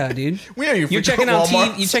 Yeah, dude. We know You're checking out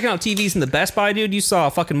Walmart. you checking out TVs in the Best Buy, dude. You saw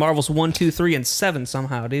fucking Marvels 1, 2, 3, and 7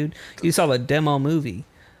 somehow, dude. You saw the demo movie.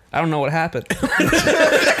 I don't know what happened.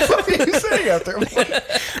 What are you saying out there?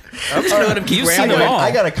 You've seen them all.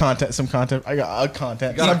 I got some content. I got some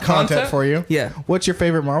content content? for you. Yeah. What's your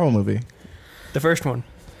favorite Marvel movie? The first one.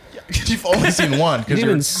 You've only seen one You because didn't you're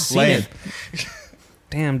even see lame. it.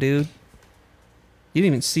 Damn, dude. You didn't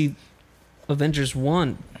even see Avengers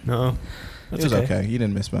 1. No. It was okay. You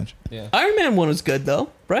didn't miss much. Yeah. Iron Man 1 was good, though,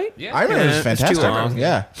 right? Yeah. Iron Man was it's too fantastic. long.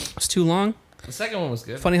 Yeah. It's too long. The second one was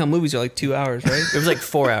good. Funny how movies are like 2 hours, right? It was like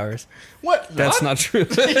 4 hours. What? That's not true.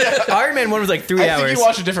 Iron Man 1 was like 3 I hours. think you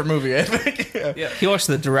watched a different movie. I think. Yeah. Yeah. He watched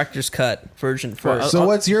the director's cut version first. So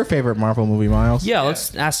what's your favorite Marvel movie, Miles? Yeah,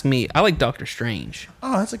 let's ask me. I like Doctor Strange.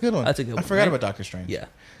 Oh, that's a good one. That's a good I one, forgot right? about Doctor Strange. Yeah,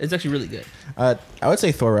 it's actually really good. I would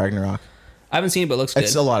say Thor Ragnarok. I haven't seen it, but it looks good.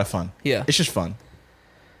 It's a lot of fun. Yeah. It's just fun.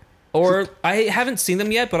 Or I haven't seen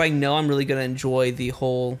them yet, but I know I'm really gonna enjoy the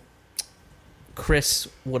whole Chris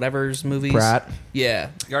whatever's movies. Pratt. Yeah.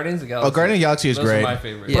 Guardians of the Galaxy. Oh, Guardian of the Galaxy is Those great. are my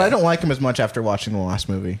favorite. Yeah. But I don't like him as much after watching the last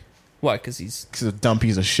movie. Why? Because he's. Because he's a dumb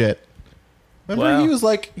piece of shit. Remember, Wow. he was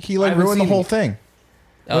like, he I haven't ruined the seen whole it. thing.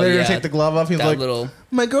 Oh When they were yeah. gonna take the glove off, he was that like, little.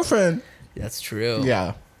 my girlfriend. That's true.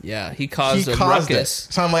 Yeah. Yeah. He caused He a caused it. ruckus.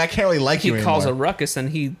 So I'm like, I can't really like He you caused a anymore. ruckus, and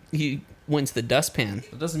he went to the dustpan.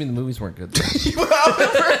 It doesn't mean the movies weren't good.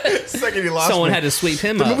 Second, he lost Someone me. had to sweep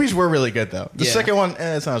him The up. movies were really good, though. The Yeah. second one,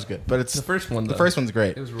 it sounds good. But it's The first one, though. the first one's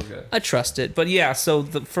great. It was real good. I trust it, but yeah. So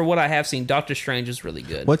for what I have seen, Doctor Strange is really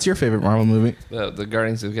good. What's your favorite Marvel movie? The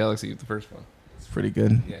Guardians of the Galaxy, the first one. It's pretty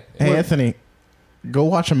good. Yeah. Hey, What- Anthony, go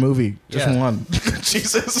watch a movie. Just Yeah. one.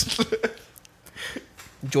 Jesus.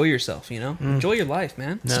 Enjoy yourself, Enjoy your life,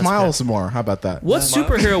 man. No, Smile it's some more. How about that? What Smile.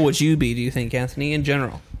 superhero would you be, do you think, Anthony, in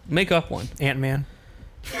general? Make up one. Ant-Man.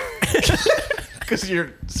 Because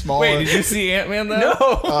you're small. Wait, did you see Ant-Man, though? No.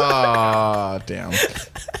 Oh, damn.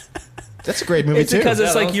 That's a great movie, It's too. because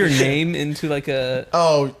it's Yeah, like that your was- name into like a...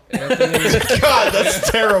 Oh, Anthony. God,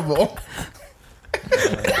 that's terrible.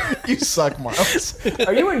 You suck, Miles.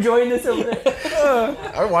 Are you enjoying this over there?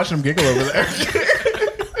 I'm watching him giggle over there.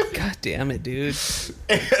 God damn it, dude.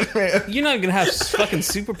 Man. You're not going to have fucking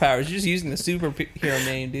superpowers. You're just using the superhero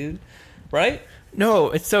name, dude. Right? No,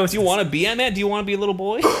 it's so... Do you want to be Ant-Man? Do you want to be a little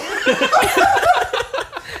boy? Do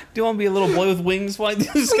you want to be a little boy with wings flying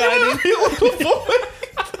through the sky, dude? Be a little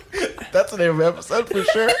boy. That's the name of the episode for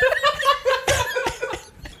sure.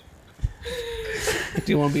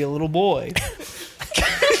 Do you want to be a little boy?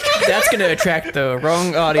 That's going to attract the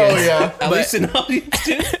wrong audience. Oh, yeah. At least an audience,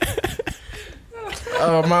 dude.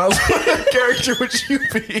 Miles, what character would you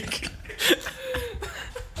be?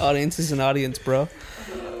 Audience is an audience, bro.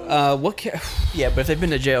 Yeah, but if they've been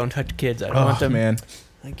to jail and touched kids, I don't want Oh, them... man.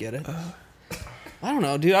 I get it. I don't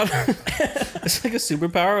know, dude. It's like a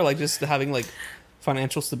superpower, like just having like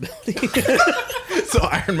financial stability. So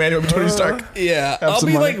Iron Man would be Tony Stark. Yeah, Have I'll some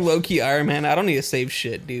be money. like low key Iron Man. I don't need to save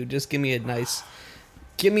shit, dude. Just give me a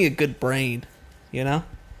good brain,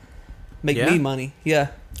 Make Yeah? me money. Yeah,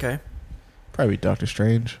 Okay. Probably Doctor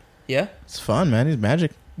Strange. yeah, It's fun, man. He's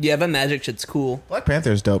magic. yeah. That magic shit's cool. Black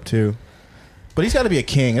Panther's dope, too. But he's got to be a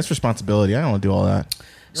king. That's responsibility. I don't want to do all that.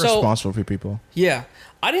 You're So- responsible for people. Yeah,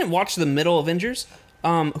 I didn't watch the middle Avengers.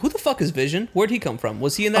 Who the fuck is Vision? Where'd he come from?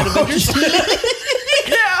 Was he in that Avengers?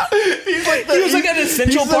 He's like He was like an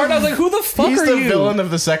essential he's part. the- I was like, who the fuck He's are the you? villain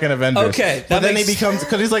of the second Avengers. Okay, But that then he makes- becomes...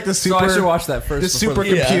 Because he's like the So I should super... watch that first. The before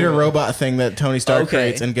supercomputer Yeah. robot thing that Tony Stark Okay.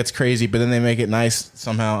 creates and gets crazy, but then they make it nice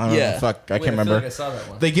somehow. I don't Yeah. know. Fuck, I Wait, can't feel remember. like I saw that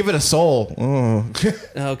one. They give it a soul. Oh.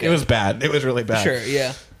 Okay, It was bad. It was really bad. Sure,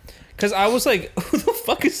 yeah. Because I was like, who the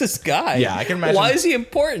fuck is this guy? Yeah, I can imagine- Why is he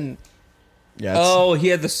important? Yeah, it's Oh, he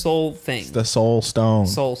had the soul thing. the Soul Stone.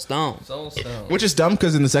 Soul Stone. Soul Stone. Which is dumb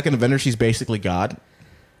because in the second Avenger, she's basically God.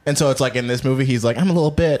 And so it's like in this movie, he's like, I'm a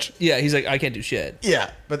little bitch. Yeah, he's like, I can't do shit. Yeah.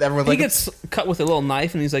 But everyone's He like, gets cut with a little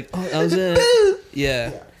knife, and he's like, oh, that was it.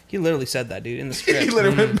 Yeah. He literally said that, dude, in the script. he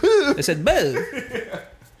literally went, boo. They said, boo.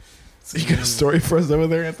 So you got a story for us over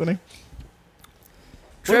there, Anthony?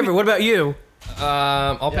 Trevor, what about you?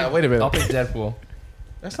 I'll Yeah, pick, wait a minute. I'll pick Deadpool.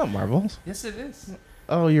 That's not Marvel. Yes, it is.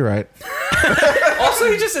 Oh, you're right.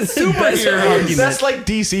 Also, he just said superhero. argument. That's like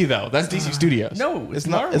DC, though. That's DC Studios. No, it's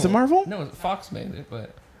not. Marvel. Is it Marvel? No, Fox made it,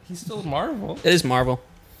 but he's still Marvel. It is Marvel.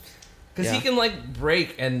 Because Yeah. he can like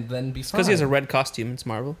break and then be. Because he has a red costume. It's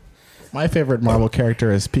Marvel. My favorite Marvel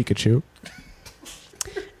character is Pikachu.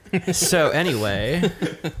 So anyway,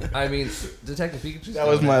 I mean, Detective Pikachu. That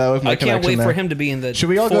was my I can't wait connection for there. him to be in the Should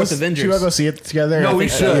we all go? fourth Avengers. Should we all go see it together? No, I we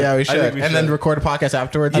think- should. Yeah, we I should. think we And then should. record a podcast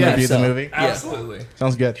afterwards and Yeah, review the so- movie. Absolutely.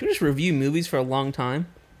 Sounds good. Should we just review movies for a long time?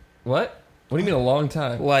 What? What do you mean a long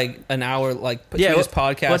time? Like an hour, like Yeah, yeah, this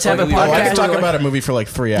podcast. let's have like a we- Oh, I podcast. could talk about a movie for like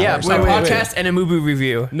 3 hours. yeah, wait, a wait, podcast and a movie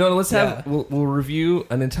review. No, let's have. Yeah. We'll review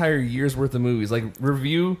an entire year's worth of movies. Like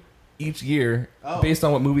review each year Oh. based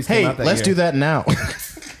on what movies Hey, came out that let's year. do that now.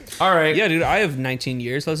 All right. Yeah, dude, I have 19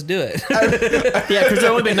 years. Let's do it. Yeah, because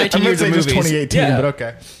there only been 19 I'm gonna years of say just movies. 2018, Yeah. but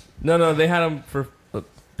okay. No, they had them for a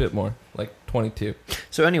bit more, like 22.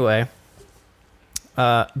 So anyway,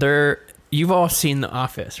 you've all seen The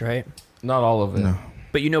Office, right? Not all of it. No.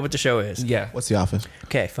 But you know what the show is. Yeah. What's The Office?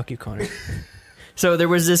 Okay, fuck you, Connor. So there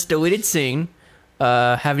was this deleted scene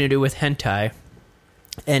having to do with hentai,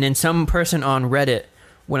 and then some person on Reddit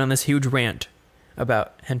went on this huge rant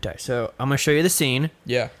about hentai. So I'm gonna show you the scene,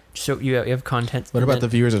 Yeah. so you have content. What about the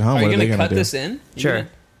viewers at home? Are What you are they gonna gonna cut do? this in? You Sure. gonna-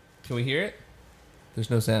 Can we hear it? There's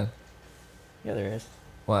no sound. Yeah, there is.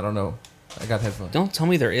 Well, I don't know. I got headphones. Don't tell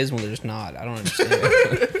me there is when there's not. I don't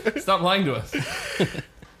understand. Stop lying to us.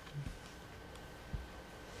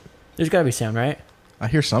 There's gotta be sound, right? I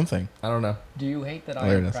hear something. I don't know. Do you hate that Oh, I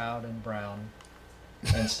there it am is. proud and brown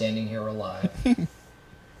and standing here alive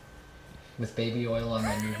with baby oil on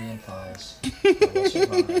my Nubian thighs? I will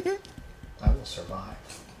survive. I will survive.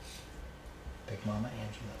 Big Mama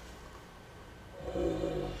Angela.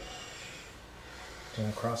 Doing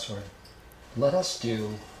a crossword. Let us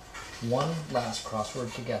do one last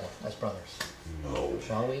crossword together as brothers. No.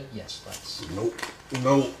 Shall we? Yes, let's. Nope.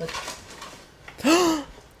 No.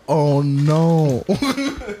 Oh no!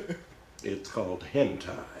 It's called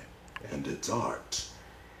hentai, and it's art.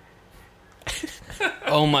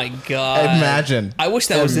 Oh my god! Imagine. I wish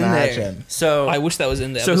that was in there. Imagine. So I wish that was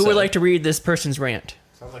in the So episode. who would like to read this person's rant?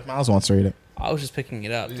 Sounds like Miles wants to read it. I was just picking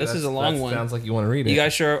it up. This That's- is a long that one. Sounds like you want to read it. You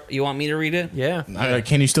guys sure you want me to read it? Yeah.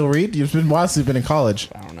 Can you still read? You've been while since you've been in college.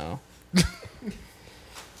 I don't know.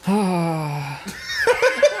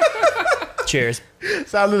 Cheers.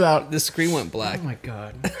 Sound it out. The screen went black. Oh my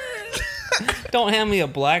god. Don't hand me a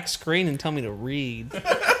black screen and tell me to read.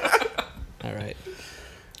 All right.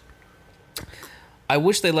 I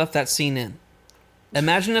wish they left that scene in.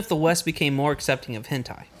 Imagine if the West became more accepting of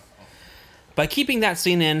hentai. By keeping that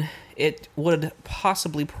scene in, it would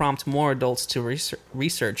possibly prompt more adults to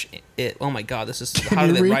research it. Oh my god, this is how you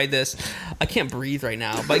do they read? write this? I can't breathe right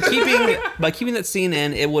now. By keeping that scene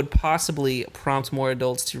in, it would possibly prompt more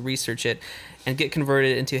adults to research it and get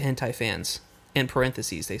converted into hentai fans. In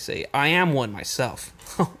parentheses, they say, I am one myself.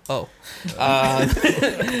 Oh.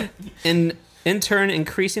 In turn,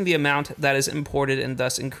 increasing the amount that is imported and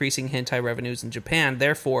thus increasing hentai revenues in Japan,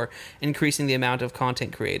 therefore increasing the amount of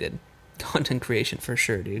content created. Content creation for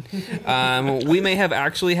sure, dude. We may have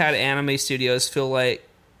actually had anime studios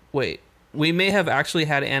we may have actually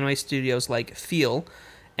had anime studios like Feel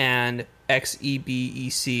and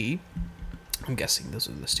XEBEC. I'm guessing those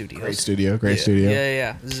are the studios. Great studio. Great Yeah, studio.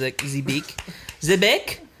 Yeah.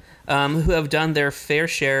 Zibik, who have done their fair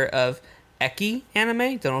share of eki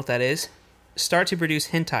anime, don't know what that is, start to produce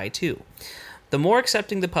hentai too. The more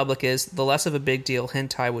accepting the public is, the less of a big deal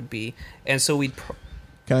hentai would be, and so we'd...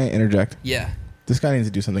 Can I interject? yeah, This guy needs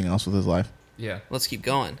to do something else with his life. Yeah. let's keep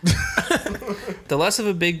going. The less of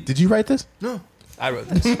a big... Did you write this? I wrote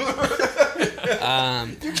this. You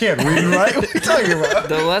can't read and write. What are you talking about?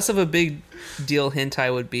 The less of a big deal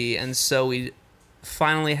hentai would be, and so we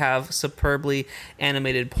finally have superbly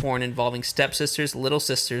animated porn involving stepsisters, little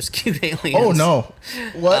sisters, cute aliens. Oh no!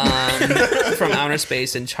 What? From outer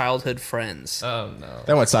space and childhood friends. Oh no.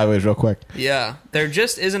 That went sideways real quick. Yeah, there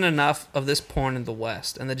just isn't enough of this porn in the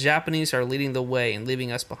West, and the Japanese are leading the way and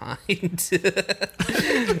leaving us behind.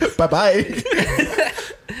 Bye bye.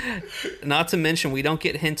 Not to mention, we don't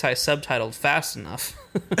get hentai subtitled fast enough.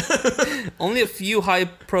 Only a few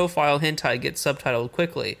high-profile hentai get subtitled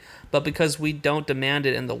quickly, but because we don't demand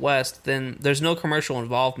it in the West, then there's no commercial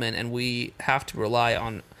involvement, and we have to rely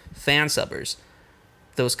on fan subbers,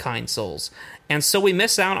 those kind souls. And so we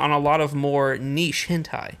miss out on a lot of more niche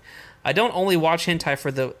hentai. I don't only watch hentai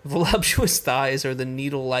for the voluptuous thighs or the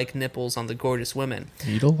needle-like nipples on the gorgeous women.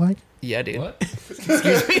 Needle-like? Yeah, dude. What?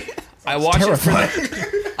 Excuse me. I watch Terrifying.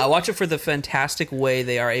 I watch it for the fantastic way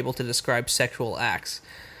they are able to describe sexual acts.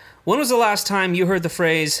 When was the last time you heard the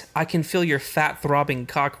phrase, "I can feel your fat throbbing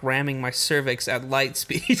cock ramming my cervix at light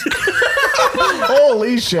speed"?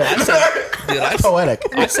 Holy shit. Dude, Poetic.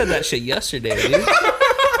 I said that shit yesterday, dude.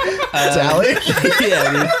 Sally?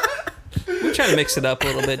 Yeah, dude. We're trying to mix it up a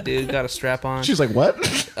little bit, dude. Got a strap on. She's like, what?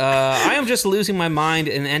 I am just losing my mind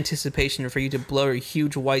in anticipation for you to blow your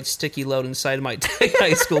huge white sticky load inside my tight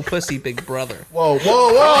high school pussy, big brother. Whoa,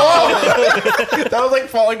 whoa, whoa. That was like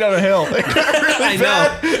falling down a hill. Like, really I know.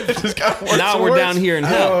 bad. It just got worse Now and we're worse. down here in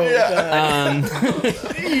hell.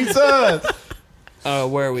 Jesus.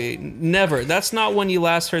 Where are we? Never. That's not when you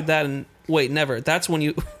last heard that. And wait, never. That's when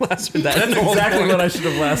you last heard that. That's exactly what I should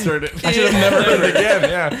have last heard it. I should have never heard it again.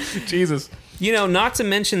 Yeah. Jesus. You know, not to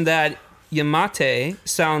mention that Yamate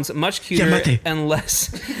sounds much cuter Yamate. and less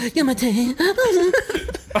Yamate. A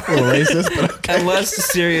little racist, but okay. and less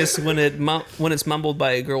serious when it's mumbled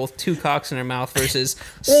by a girl with two cocks in her mouth versus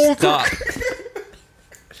stop.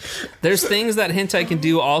 There's things that hentai can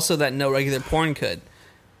do also that no regular porn could.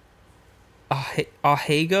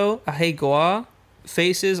 Ahegoa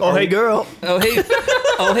faces. Oh, hey, girl. Oh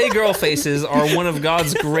hey girl faces are one of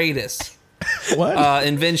God's greatest What?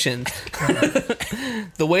 inventions.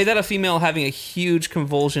 The way that a female having a huge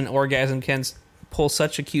convulsion orgasm can pull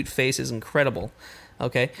such a cute face is incredible.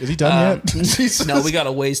 Okay. Is he done yet? Jesus. No, we got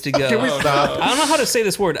a ways to go. Can we stop? I don't know how to say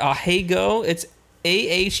this word. Ahego. It's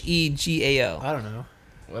Ahegao. I don't know.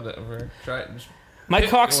 Whatever. Try it. Just My pick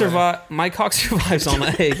cock one. My cock survives on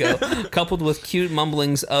Ahego, coupled with cute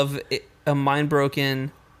mumblings of a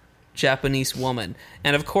mind-broken Japanese woman.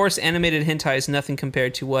 And of course, animated hentai is nothing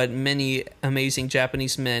compared to what many amazing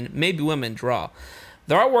Japanese men, maybe women, draw.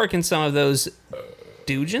 The artwork in some of those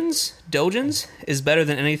dojins is better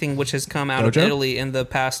than anything which has come out of Dojo? Italy in the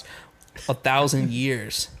past 1,000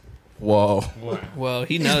 years. Whoa. Well,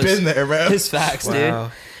 he knows Been there, man. his facts,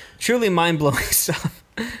 dude. Truly mind-blowing stuff.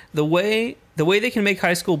 The way they can make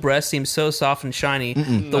high school breasts seem so soft and shiny.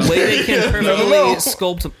 The way they can perfectly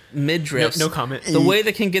sculpt midriffs. No comment. The way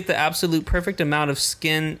they can get the absolute perfect amount of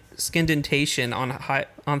skin dentation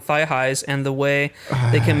on thigh highs, and the way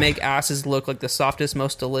they can make asses look like the softest,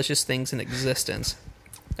 most delicious things in existence.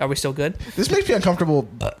 Are we still good? This makes me uncomfortable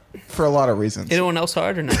for a lot of reasons. Anyone else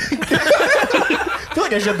hard or not? I feel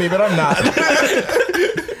like I should be, but I'm not.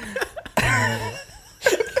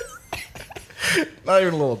 Not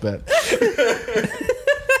even a little bit.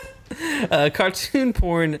 Cartoon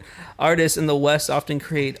porn artists in the West often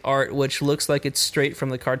create art which looks like it's straight from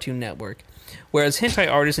the Cartoon Network, whereas hentai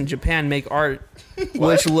artists in Japan make art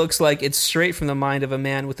which looks like it's straight from the mind of a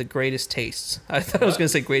man with the greatest tastes. I thought I was going to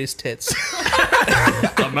say greatest tits.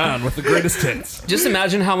 A man with the greatest tits. Just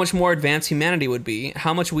imagine how much more advanced humanity would be,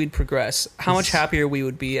 how much we'd progress, how much happier we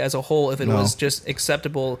would be as a whole if it was just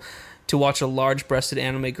acceptable to watch a large-breasted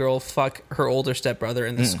anime girl fuck her older stepbrother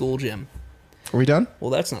in the school gym. Are we done?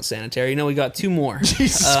 Well, that's not sanitary. You know, we got two more.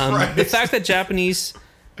 Jesus Christ. The fact that Japanese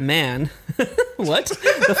man... what?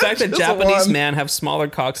 The fact that Japanese one. men have smaller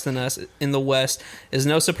cocks than us in the West is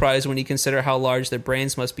no surprise when you consider how large their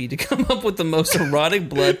brains must be to come up with the most erotic,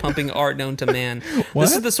 blood-pumping art known to man. What?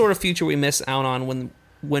 This is the sort of future we miss out on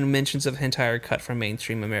when mentions of hentai are cut from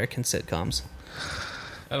mainstream American sitcoms.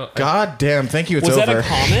 God damn, thank you, it's Was over. that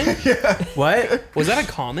a comment? What? Was that a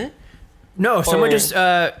comment? No, someone Or- just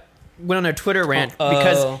went on a Twitter rant Oh.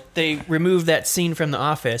 because they removed that scene from The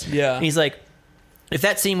Office. Yeah. And he's like, if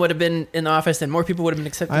that scene would have been in The Office, then more people would have been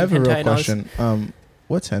accepting I have a hentai real and all this. question.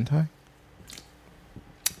 What's hentai?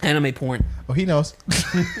 Anime porn. Oh, he knows.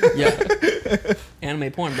 Yeah.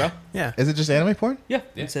 Anime porn, bro. Yeah. Is it just anime porn? Yeah,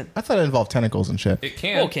 that's it. I thought it involved tentacles and shit. It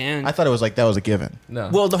can. Well, can. I thought it was like that was a given. No.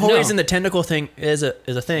 Well, the whole No. reason the tentacle thing is a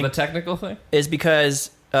thing the technical thing? is because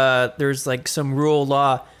there's like some rule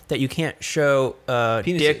law that you can't show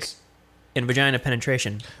Penises. dick and vagina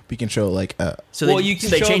penetration. We can show like So Well, they, you can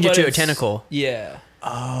they show change it, it to but a it's- tentacle. Yeah.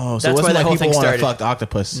 oh, so That's it why wasn't that like whole people thing want to started. fuck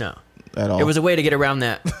octopus No. at all. It was a way to get around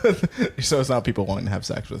that. So it's not people wanting to have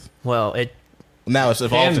sex with. Well, it Now it's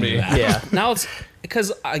evolved Can into be. that. yeah. Now it's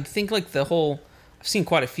because I think like the whole. I've seen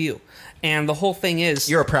quite a few, and the whole thing is.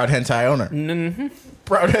 You're a proud hentai owner.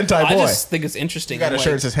 Proud hentai I boy. just think it's interesting. You got a I'm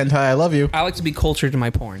shirt that says hentai, I love you. I like to be cultured in my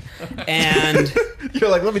porn, and You're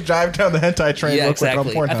like, let me drive down the hentai train yeah, real quick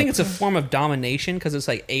exactly. on Pornhub. I think it's a form of domination because it's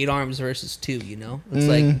like 8 arms versus 2. You know, it's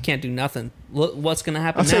like you can't do nothing. What's gonna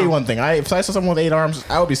happen? I'll tell now? you one thing. If I saw someone with 8 arms,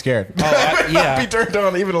 I would be scared. Yeah. I'd be turned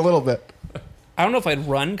on even a little bit. I don't know if I'd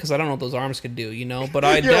run because I don't know what those arms could do. You know, but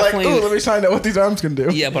I You're definitely. like, ooh, let me find out what these arms can do.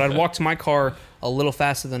 Yeah, but I'd walk to my car a little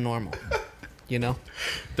faster than normal. You know,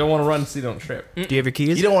 Don't want to run so you don't trip. Do you have your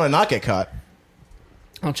keys? You don't want to not get caught.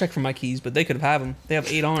 I'll check for my keys, but they could have them. They have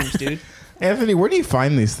 8 arms, dude. Anthony, where do you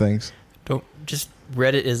find these things? Don't. Just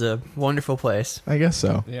Reddit is a wonderful place. I guess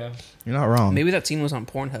so. Yeah. You're not wrong. Maybe that scene was on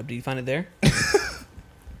Pornhub. Did you find it there?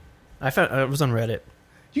 I found it was on Reddit.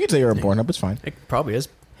 You can say you're on Pornhub. It's fine. It probably is.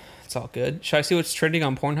 It's all good. Should I see what's trending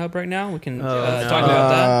on Pornhub right now? We can no. talk about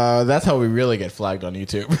that. That's how we really get flagged on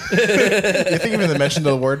YouTube. You think even the mention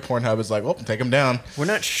of the word Pornhub is like, well, take them down. We're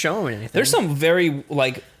not showing anything. There's some very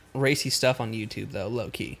like racy stuff on YouTube though, low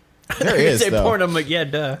key. There is, say though. porn. I'm like, yeah,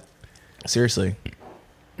 duh. Seriously.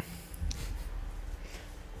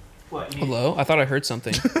 What? Hello, I thought I heard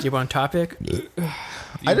something. Do you want topic?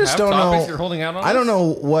 I just don't topics know- You're holding out on. I don't us? know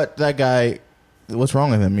what that guy. What's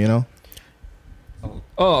wrong with him? You know.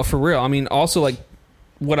 Oh, for real. I mean, also like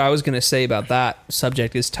what I was gonna say about that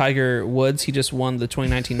subject is Tiger Woods. He just won the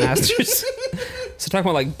 2019 Masters. So talking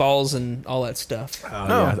about like balls and all that stuff. Oh,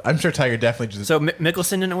 yeah. I'm sure Tiger definitely just. So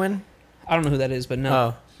Mickelson didn't win. I don't know who that is, but no.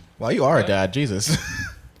 Oh, Well, you are a dad. Jesus.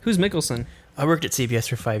 Who's Mickelson? I worked at CBS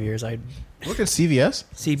for 5 years. I Look at CVS.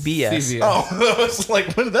 CBS. CVS. Oh, I was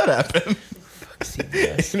like, when did that happen?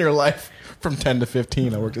 CBS. In your life, from 10 to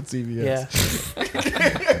 15, I worked at CVS.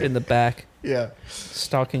 Yeah. In the back, Yeah.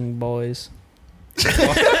 stalking boys.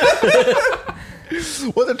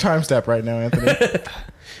 What's a time step right now, Anthony?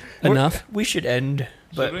 Enough. We should end,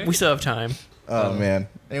 but we? we still have time. Oh man.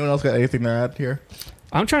 Anyone else got anything to add here?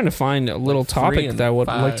 I'm trying to find a little Like 3 topic and that I would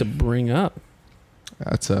 5. like to bring up.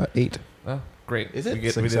 That's 8. Oh, great. Is it? We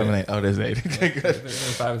get, 6, we did 7, it. 8. Oh, it is 8. Okay, good.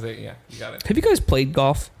 5 is 8. Yeah, you got it. Have you guys played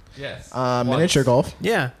golf? Yes. Miniature golf.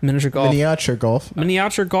 Yeah. Miniature golf. Miniature golf.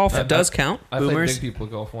 Miniature golf I- does count. I played Boomers. big people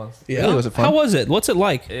golf once. Really? Was it fun? How was it? What's it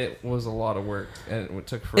like? It was a lot of work, and it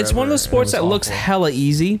took forever. It's one of those and it sports was that looks awful. hella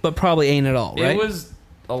easy, but probably ain't at all, right? It was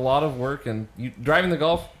a lot of work, and driving the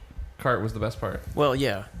golf cart was the best part. Well,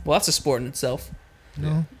 yeah. Well, that's a sport in itself.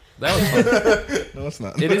 No. That was fun. No, it's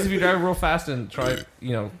not. It is if you drive real fast and try,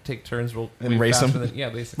 take turns real And way race faster 'em. than- yeah,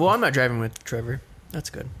 basically. Well, I'm not driving with Trevor. That's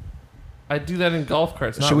good. I do that in golf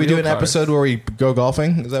carts. Not Should we do real an cars. episode where we go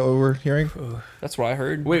golfing? Is that what we're hearing? That's what I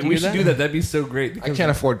heard. Wait, Did you we hear should do that. That'd be so great. I because-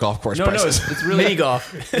 can't afford golf course No, prices. it's really Mini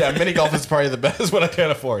golf. Yeah, mini golf is probably the best one I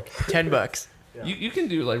can't afford. $10. You can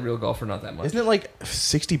do like real golf for not that much. Isn't it like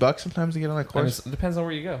 $60 sometimes to get on a I mean, course? it depends on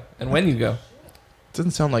where you go and when you go.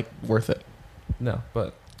 Doesn't sound like worth it. No,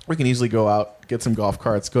 but We can easily go out, get some golf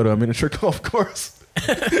carts, go to a miniature golf course.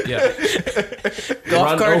 yeah, Golf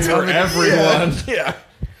run carts over on the- everyone. Yeah.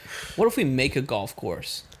 What if we make a golf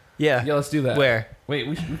course? Yeah. Yeah, let's do that. Where? Wait,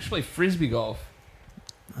 we should play frisbee golf.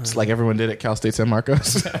 It's like everyone did at Cal State San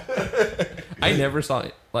Marcos. I never saw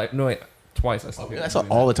it. Like, no, wait, twice I saw it. I saw it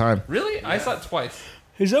all the time. Really? I saw it twice.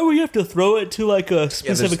 Is that where you have to throw it to like a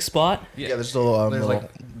specific spot? Yeah, there's little, There's, little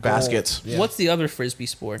like, baskets. Yeah. What's the other frisbee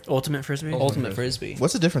sport? Ultimate Frisbee? Ultimate Frisbee.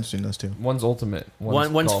 What's the difference between those two? One's ultimate.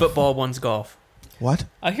 One's golf. football, one's golf. What?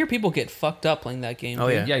 I hear people get fucked up playing that game. Oh,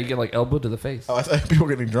 dude. yeah. Yeah, you get like elbow to the face. Oh, I thought people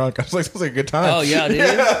were getting drunk. I was like, sounds like a good time. Oh, yeah,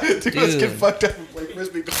 dude. Dude, let's get Dude. fucked up and play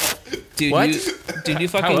frisbee golf. Dude, What? you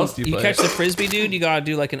fucking else do you play catch it? the frisbee, dude. You gotta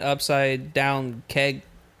do like an upside down keg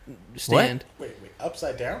stand. Wait,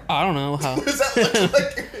 upside down? I don't know how. What does that look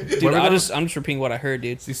like? Dude, What are I'm those? just repeating what I heard,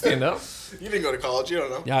 dude. So you stand up? You didn't go to college. You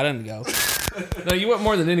don't know. Yeah, I didn't go. No, you went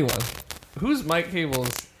more than anyone. Who's Mike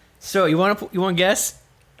Cable's So, you want to guess?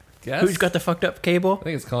 guess? Who's got the fucked up cable? I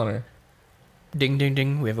think it's Connor. Ding, ding,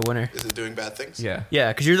 ding. We have a winner. Is it doing bad things? Yeah.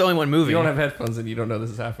 Yeah, because you're the only one If moving. you don't have headphones and you don't know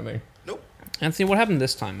this is happening. Anthony, what happened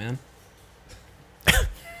this time, man?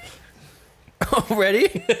 Already?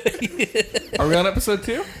 Are we on episode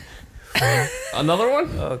 2? Another one?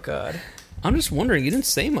 Oh, God. I'm just wondering. You didn't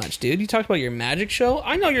say much, dude. You talked about your magic show.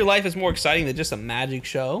 I know your life is more exciting than just a magic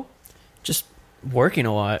show. Just working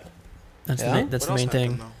a lot. That's Yeah? the main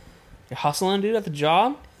thing. You're hustling, dude, at the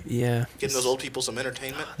job. Yeah. Getting those old people some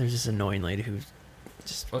entertainment. There's this annoying lady who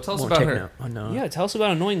just Well, tell us won't about take her. no. Oh, no. Yeah, tell us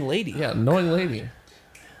about Annoying Lady. Yeah, annoying lady.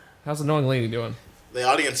 How's annoying lady doing? The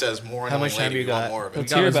audience says more. How much time you got? More of We it.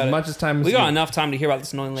 Let's hear as about it. much as time as We got you. enough time to hear about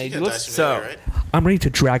this annoying lady. Let's, So- right? I'm ready to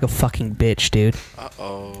drag a fucking bitch, dude. Uh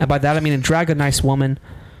oh. And by that I mean to drag a nice woman.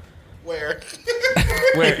 Where?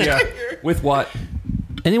 Where? Yeah. With what?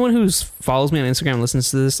 Anyone who follows me on Instagram and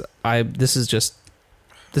listens to this, this is just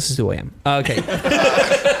This is who I am. Okay.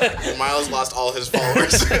 Miles lost all his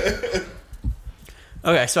followers.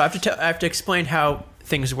 Okay, so I have to explain how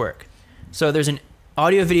things work. So there's an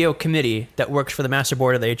audio video committee that works for the master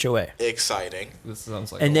board of the HOA, Exciting. This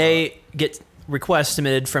sounds like and they get requests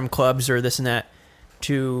submitted from clubs or this and that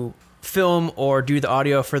to film or do the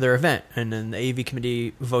audio for their event, and then the AV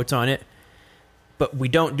committee votes on it. But we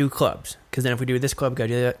don't do clubs, because then if we do this club, gotta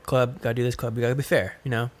do that club, gotta do this club, we gotta be fair, you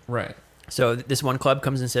know. right. So this one club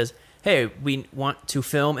comes and says, "Hey, we want to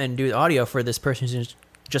film and do the audio for this person who's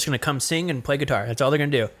just going to come sing and play guitar. That's all they're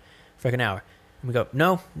going to do for like an hour." And we go,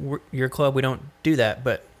 "No, we're your club. We don't do that."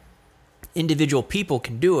 But individual people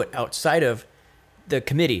can do it outside of the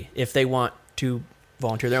committee if they want to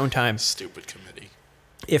volunteer their own time. Stupid committee.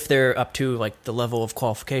 If they're up to like the level of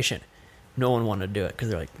qualification, no one wanted to do it because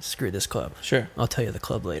they're like, "Screw this club. Sure. I'll tell you the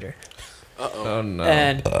club later." Oh no.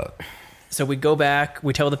 And so we go back.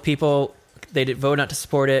 We tell the people they did vote not to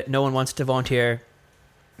support it. No one wants to volunteer.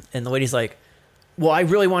 And the lady's like, "Well, I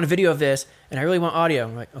really want a video of this, and I really want audio."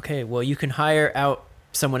 I'm like, "Okay, well, you can hire out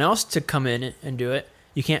someone else to come in and do it.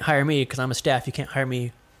 You can't hire me because I'm a staff. You can't hire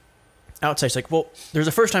me outside." She's like, "Well, there's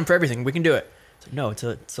a first time for everything. We can do it." It's like, "No, it's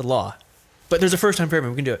a law. But there's a first time for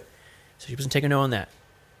everything. We can do it." So she doesn't take a no on that.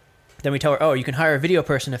 Then we tell her, "Oh, you can hire a video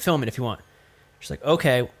person to film it if you want." She's like,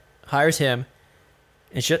 "Okay," hires him.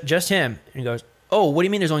 It's just him. And he goes, "Oh, what do you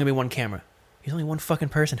mean there's only going to be one camera? He's only one fucking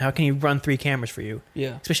person. How can he run 3 cameras for you?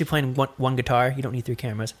 Yeah. Especially playing one guitar. You don't need 3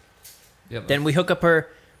 cameras." Yep. Then we hook up her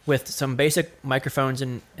with some basic microphones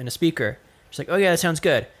and a speaker. She's like, "Oh, yeah, that sounds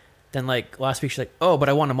good." Then, like, last week, she's like, "Oh, but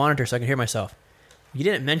I want a monitor so I can hear myself." You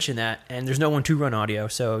didn't mention that, and there's no one to run audio,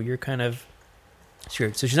 so you're kind of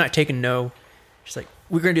screwed. So she's not taking no. She's like,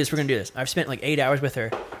 "We're going to do this. We're going to do this." I've spent like 8 hours with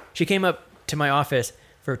her. She came up to my office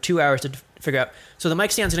for 2 hours to figure out, so the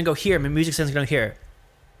mic stand's going to go here, my music stand's going to go here.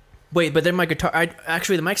 Wait, but then my guitar,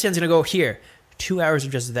 actually the mic stand's going to go here. 2 hours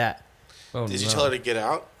of just that. Oh, Did you no. tell her to get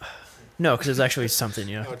out? No, because it's actually something,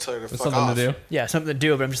 you I know. would tell her to There's fuck something off. to do. Yeah, something to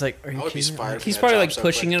do, but I'm just like, are you I would be kidding me? fired. He's from probably that like job so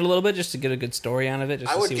pushing quick. it a little bit just to get a good story out of it.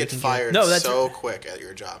 Just I to would see get what we can fired No, that's- so quick at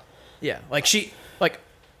your job. Yeah, like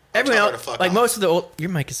everyone tell her to else, fuck like off. most of the old, your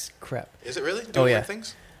mic is crap. Is it really? Oh, yeah. Weird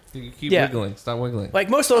things? You keep Yeah. wiggling. Stop wiggling. Like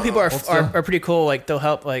most of the people Hold still. are pretty cool. Like they'll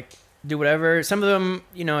help, like do whatever. Some of them,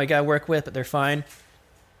 you know, I gotta work with, but they're fine.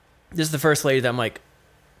 This is the first lady that I'm like,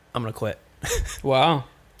 I'm gonna quit. get. Wow.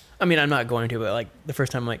 I mean, I'm not going to, but like the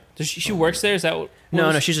first time, I'm like, Does she works there? Is that what?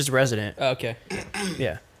 no, she's just a resident. Oh, okay.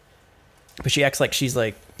 Yeah. But she acts like she's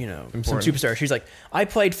like, you know, Important. some superstar. She's like, "I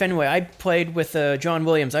played Fenway. I played with John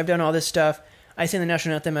Williams. I've done all this stuff. I sang the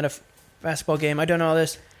national anthem at a basketball game. I've done all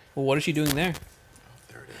this." Well, what is she doing there?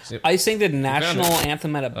 There it is. Yep. I sang the national it.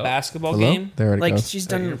 anthem at a Oh. basketball game. There it Like goes. she's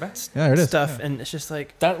Hey, you're done back. Yeah, there it is. stuff, and it's just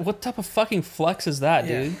like What type of fucking flex is that,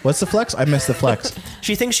 Yeah. dude? What's the flex? I missed the flex.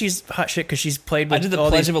 she thinks she's hot shit because she's played with I did the all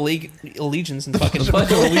Pledge these. of Allegiance in fucking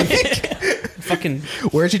fucking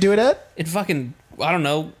Where'd you do it at? in fucking I don't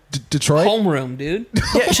know Detroit? homeroom, dude.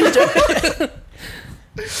 Yeah, she's done,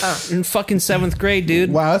 In fucking 7th grade,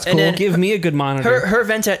 dude. Wow, that's And cool. then- Give me a good monitor. her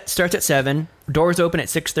event starts at 7. Doors open at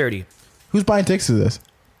 6:30. Who's buying tickets to this?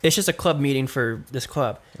 It's just a club meeting for this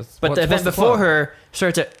club. That's- But the what's event the before club? her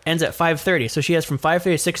ends at 5:30. So she has from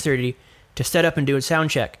 5:30 to 6:30 to set up and do a sound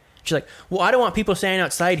check. She's like, "Well, I don't want people standing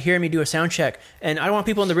outside hearing me do a sound check, and I don't want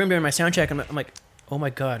people in the room doing my sound check." I'm like, "Oh my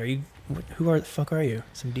god, are you? Who the fuck are you?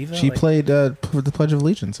 Some diva?" She Like, played the Pledge of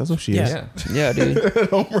Allegiance. That's what she is. Yeah. Yeah. yeah, dude.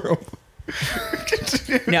 Homeroom.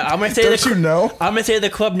 Now I'm gonna say Don't you know? I'm gonna say the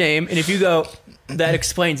club name, and if you go, that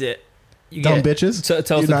explains it. You Dumb get it. bitches. So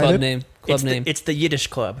tell us the club United? name. It's the Yiddish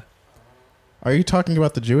club. Are you talking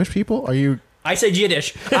about the Jewish people? Are you I said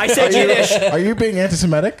Yiddish. I said Yiddish. are you being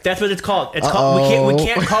anti-Semitic? That's what it's called. It's called. We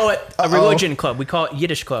can't call it a Uh-oh. religion club. We call it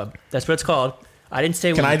Yiddish club. That's what it's called. I didn't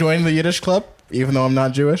say. Can I join the Yiddish club even though I'm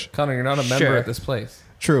not Jewish? Connor, you're not a member Sure. at this place.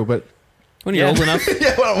 True, but When you're Yeah. old enough.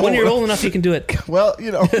 yeah, well, When you're old enough, you can do it. well,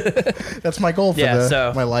 you know, that's my goal for Yeah,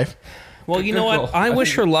 so- my life. Well, you know Good what? goal. I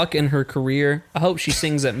wish her luck in her career. I hope she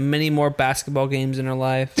sings at many more basketball games in her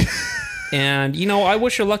life. And, you know, I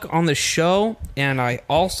wish her luck on the show. And I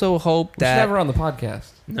also hope We should that have her on the podcast.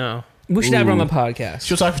 No. we should have her on the Ooh. podcast.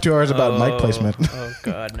 She'll talk for 2 hours about mic placement. Oh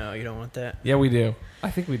God, no! You don't want that. Yeah, we do. I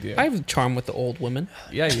think we do. I have a charm with the old women.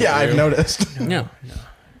 yeah, you Yeah, do. I've noticed. No, No. no,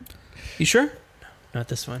 You sure? not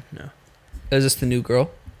this one. No. Is this the new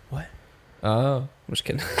girl? Oh. I'm just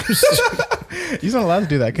kidding. He's not allowed to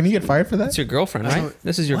do that. Can he get fired for that? That's your girlfriend, I right? don't-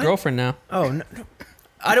 This is your What? girlfriend now. Oh no, no.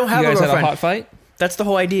 I don't have You a guys had a girlfriend. hot fight? That's the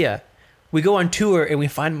whole idea. We go on tour and we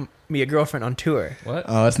find me a girlfriend on tour. What?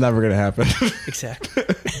 Oh, it's never gonna happen. Exactly.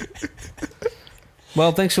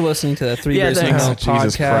 Well, thanks for listening to the Three Yeah, Beers and a thanks. Milk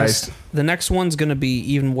Jesus podcast. Christ. The next one's gonna be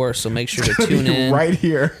even worse, so make sure to tune in. Right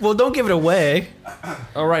here. Well, don't give it away.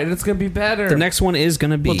 All right, it's gonna be better. The next one is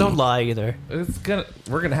gonna be. Well, don't lie either.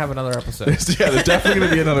 We're gonna have another episode. Yeah, there's definitely going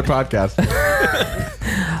to be another podcast.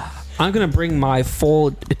 I'm gonna bring my full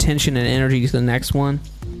attention and energy to the next one,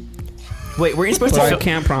 Wait, we're you supposed but I to?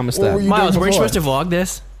 can't promise What that. were you Miles, doing weren't you before? supposed to vlog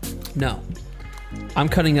this? No, I'm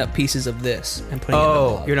cutting up pieces of this and putting. it in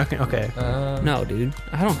Oh, the you're not gonna. Okay. No, dude.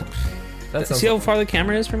 I don't. That sounds See how far the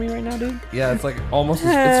camera is from me right now, dude? yeah, it's like almost. It's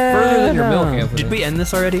further than your milk, Anthony. Did we end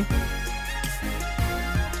this already?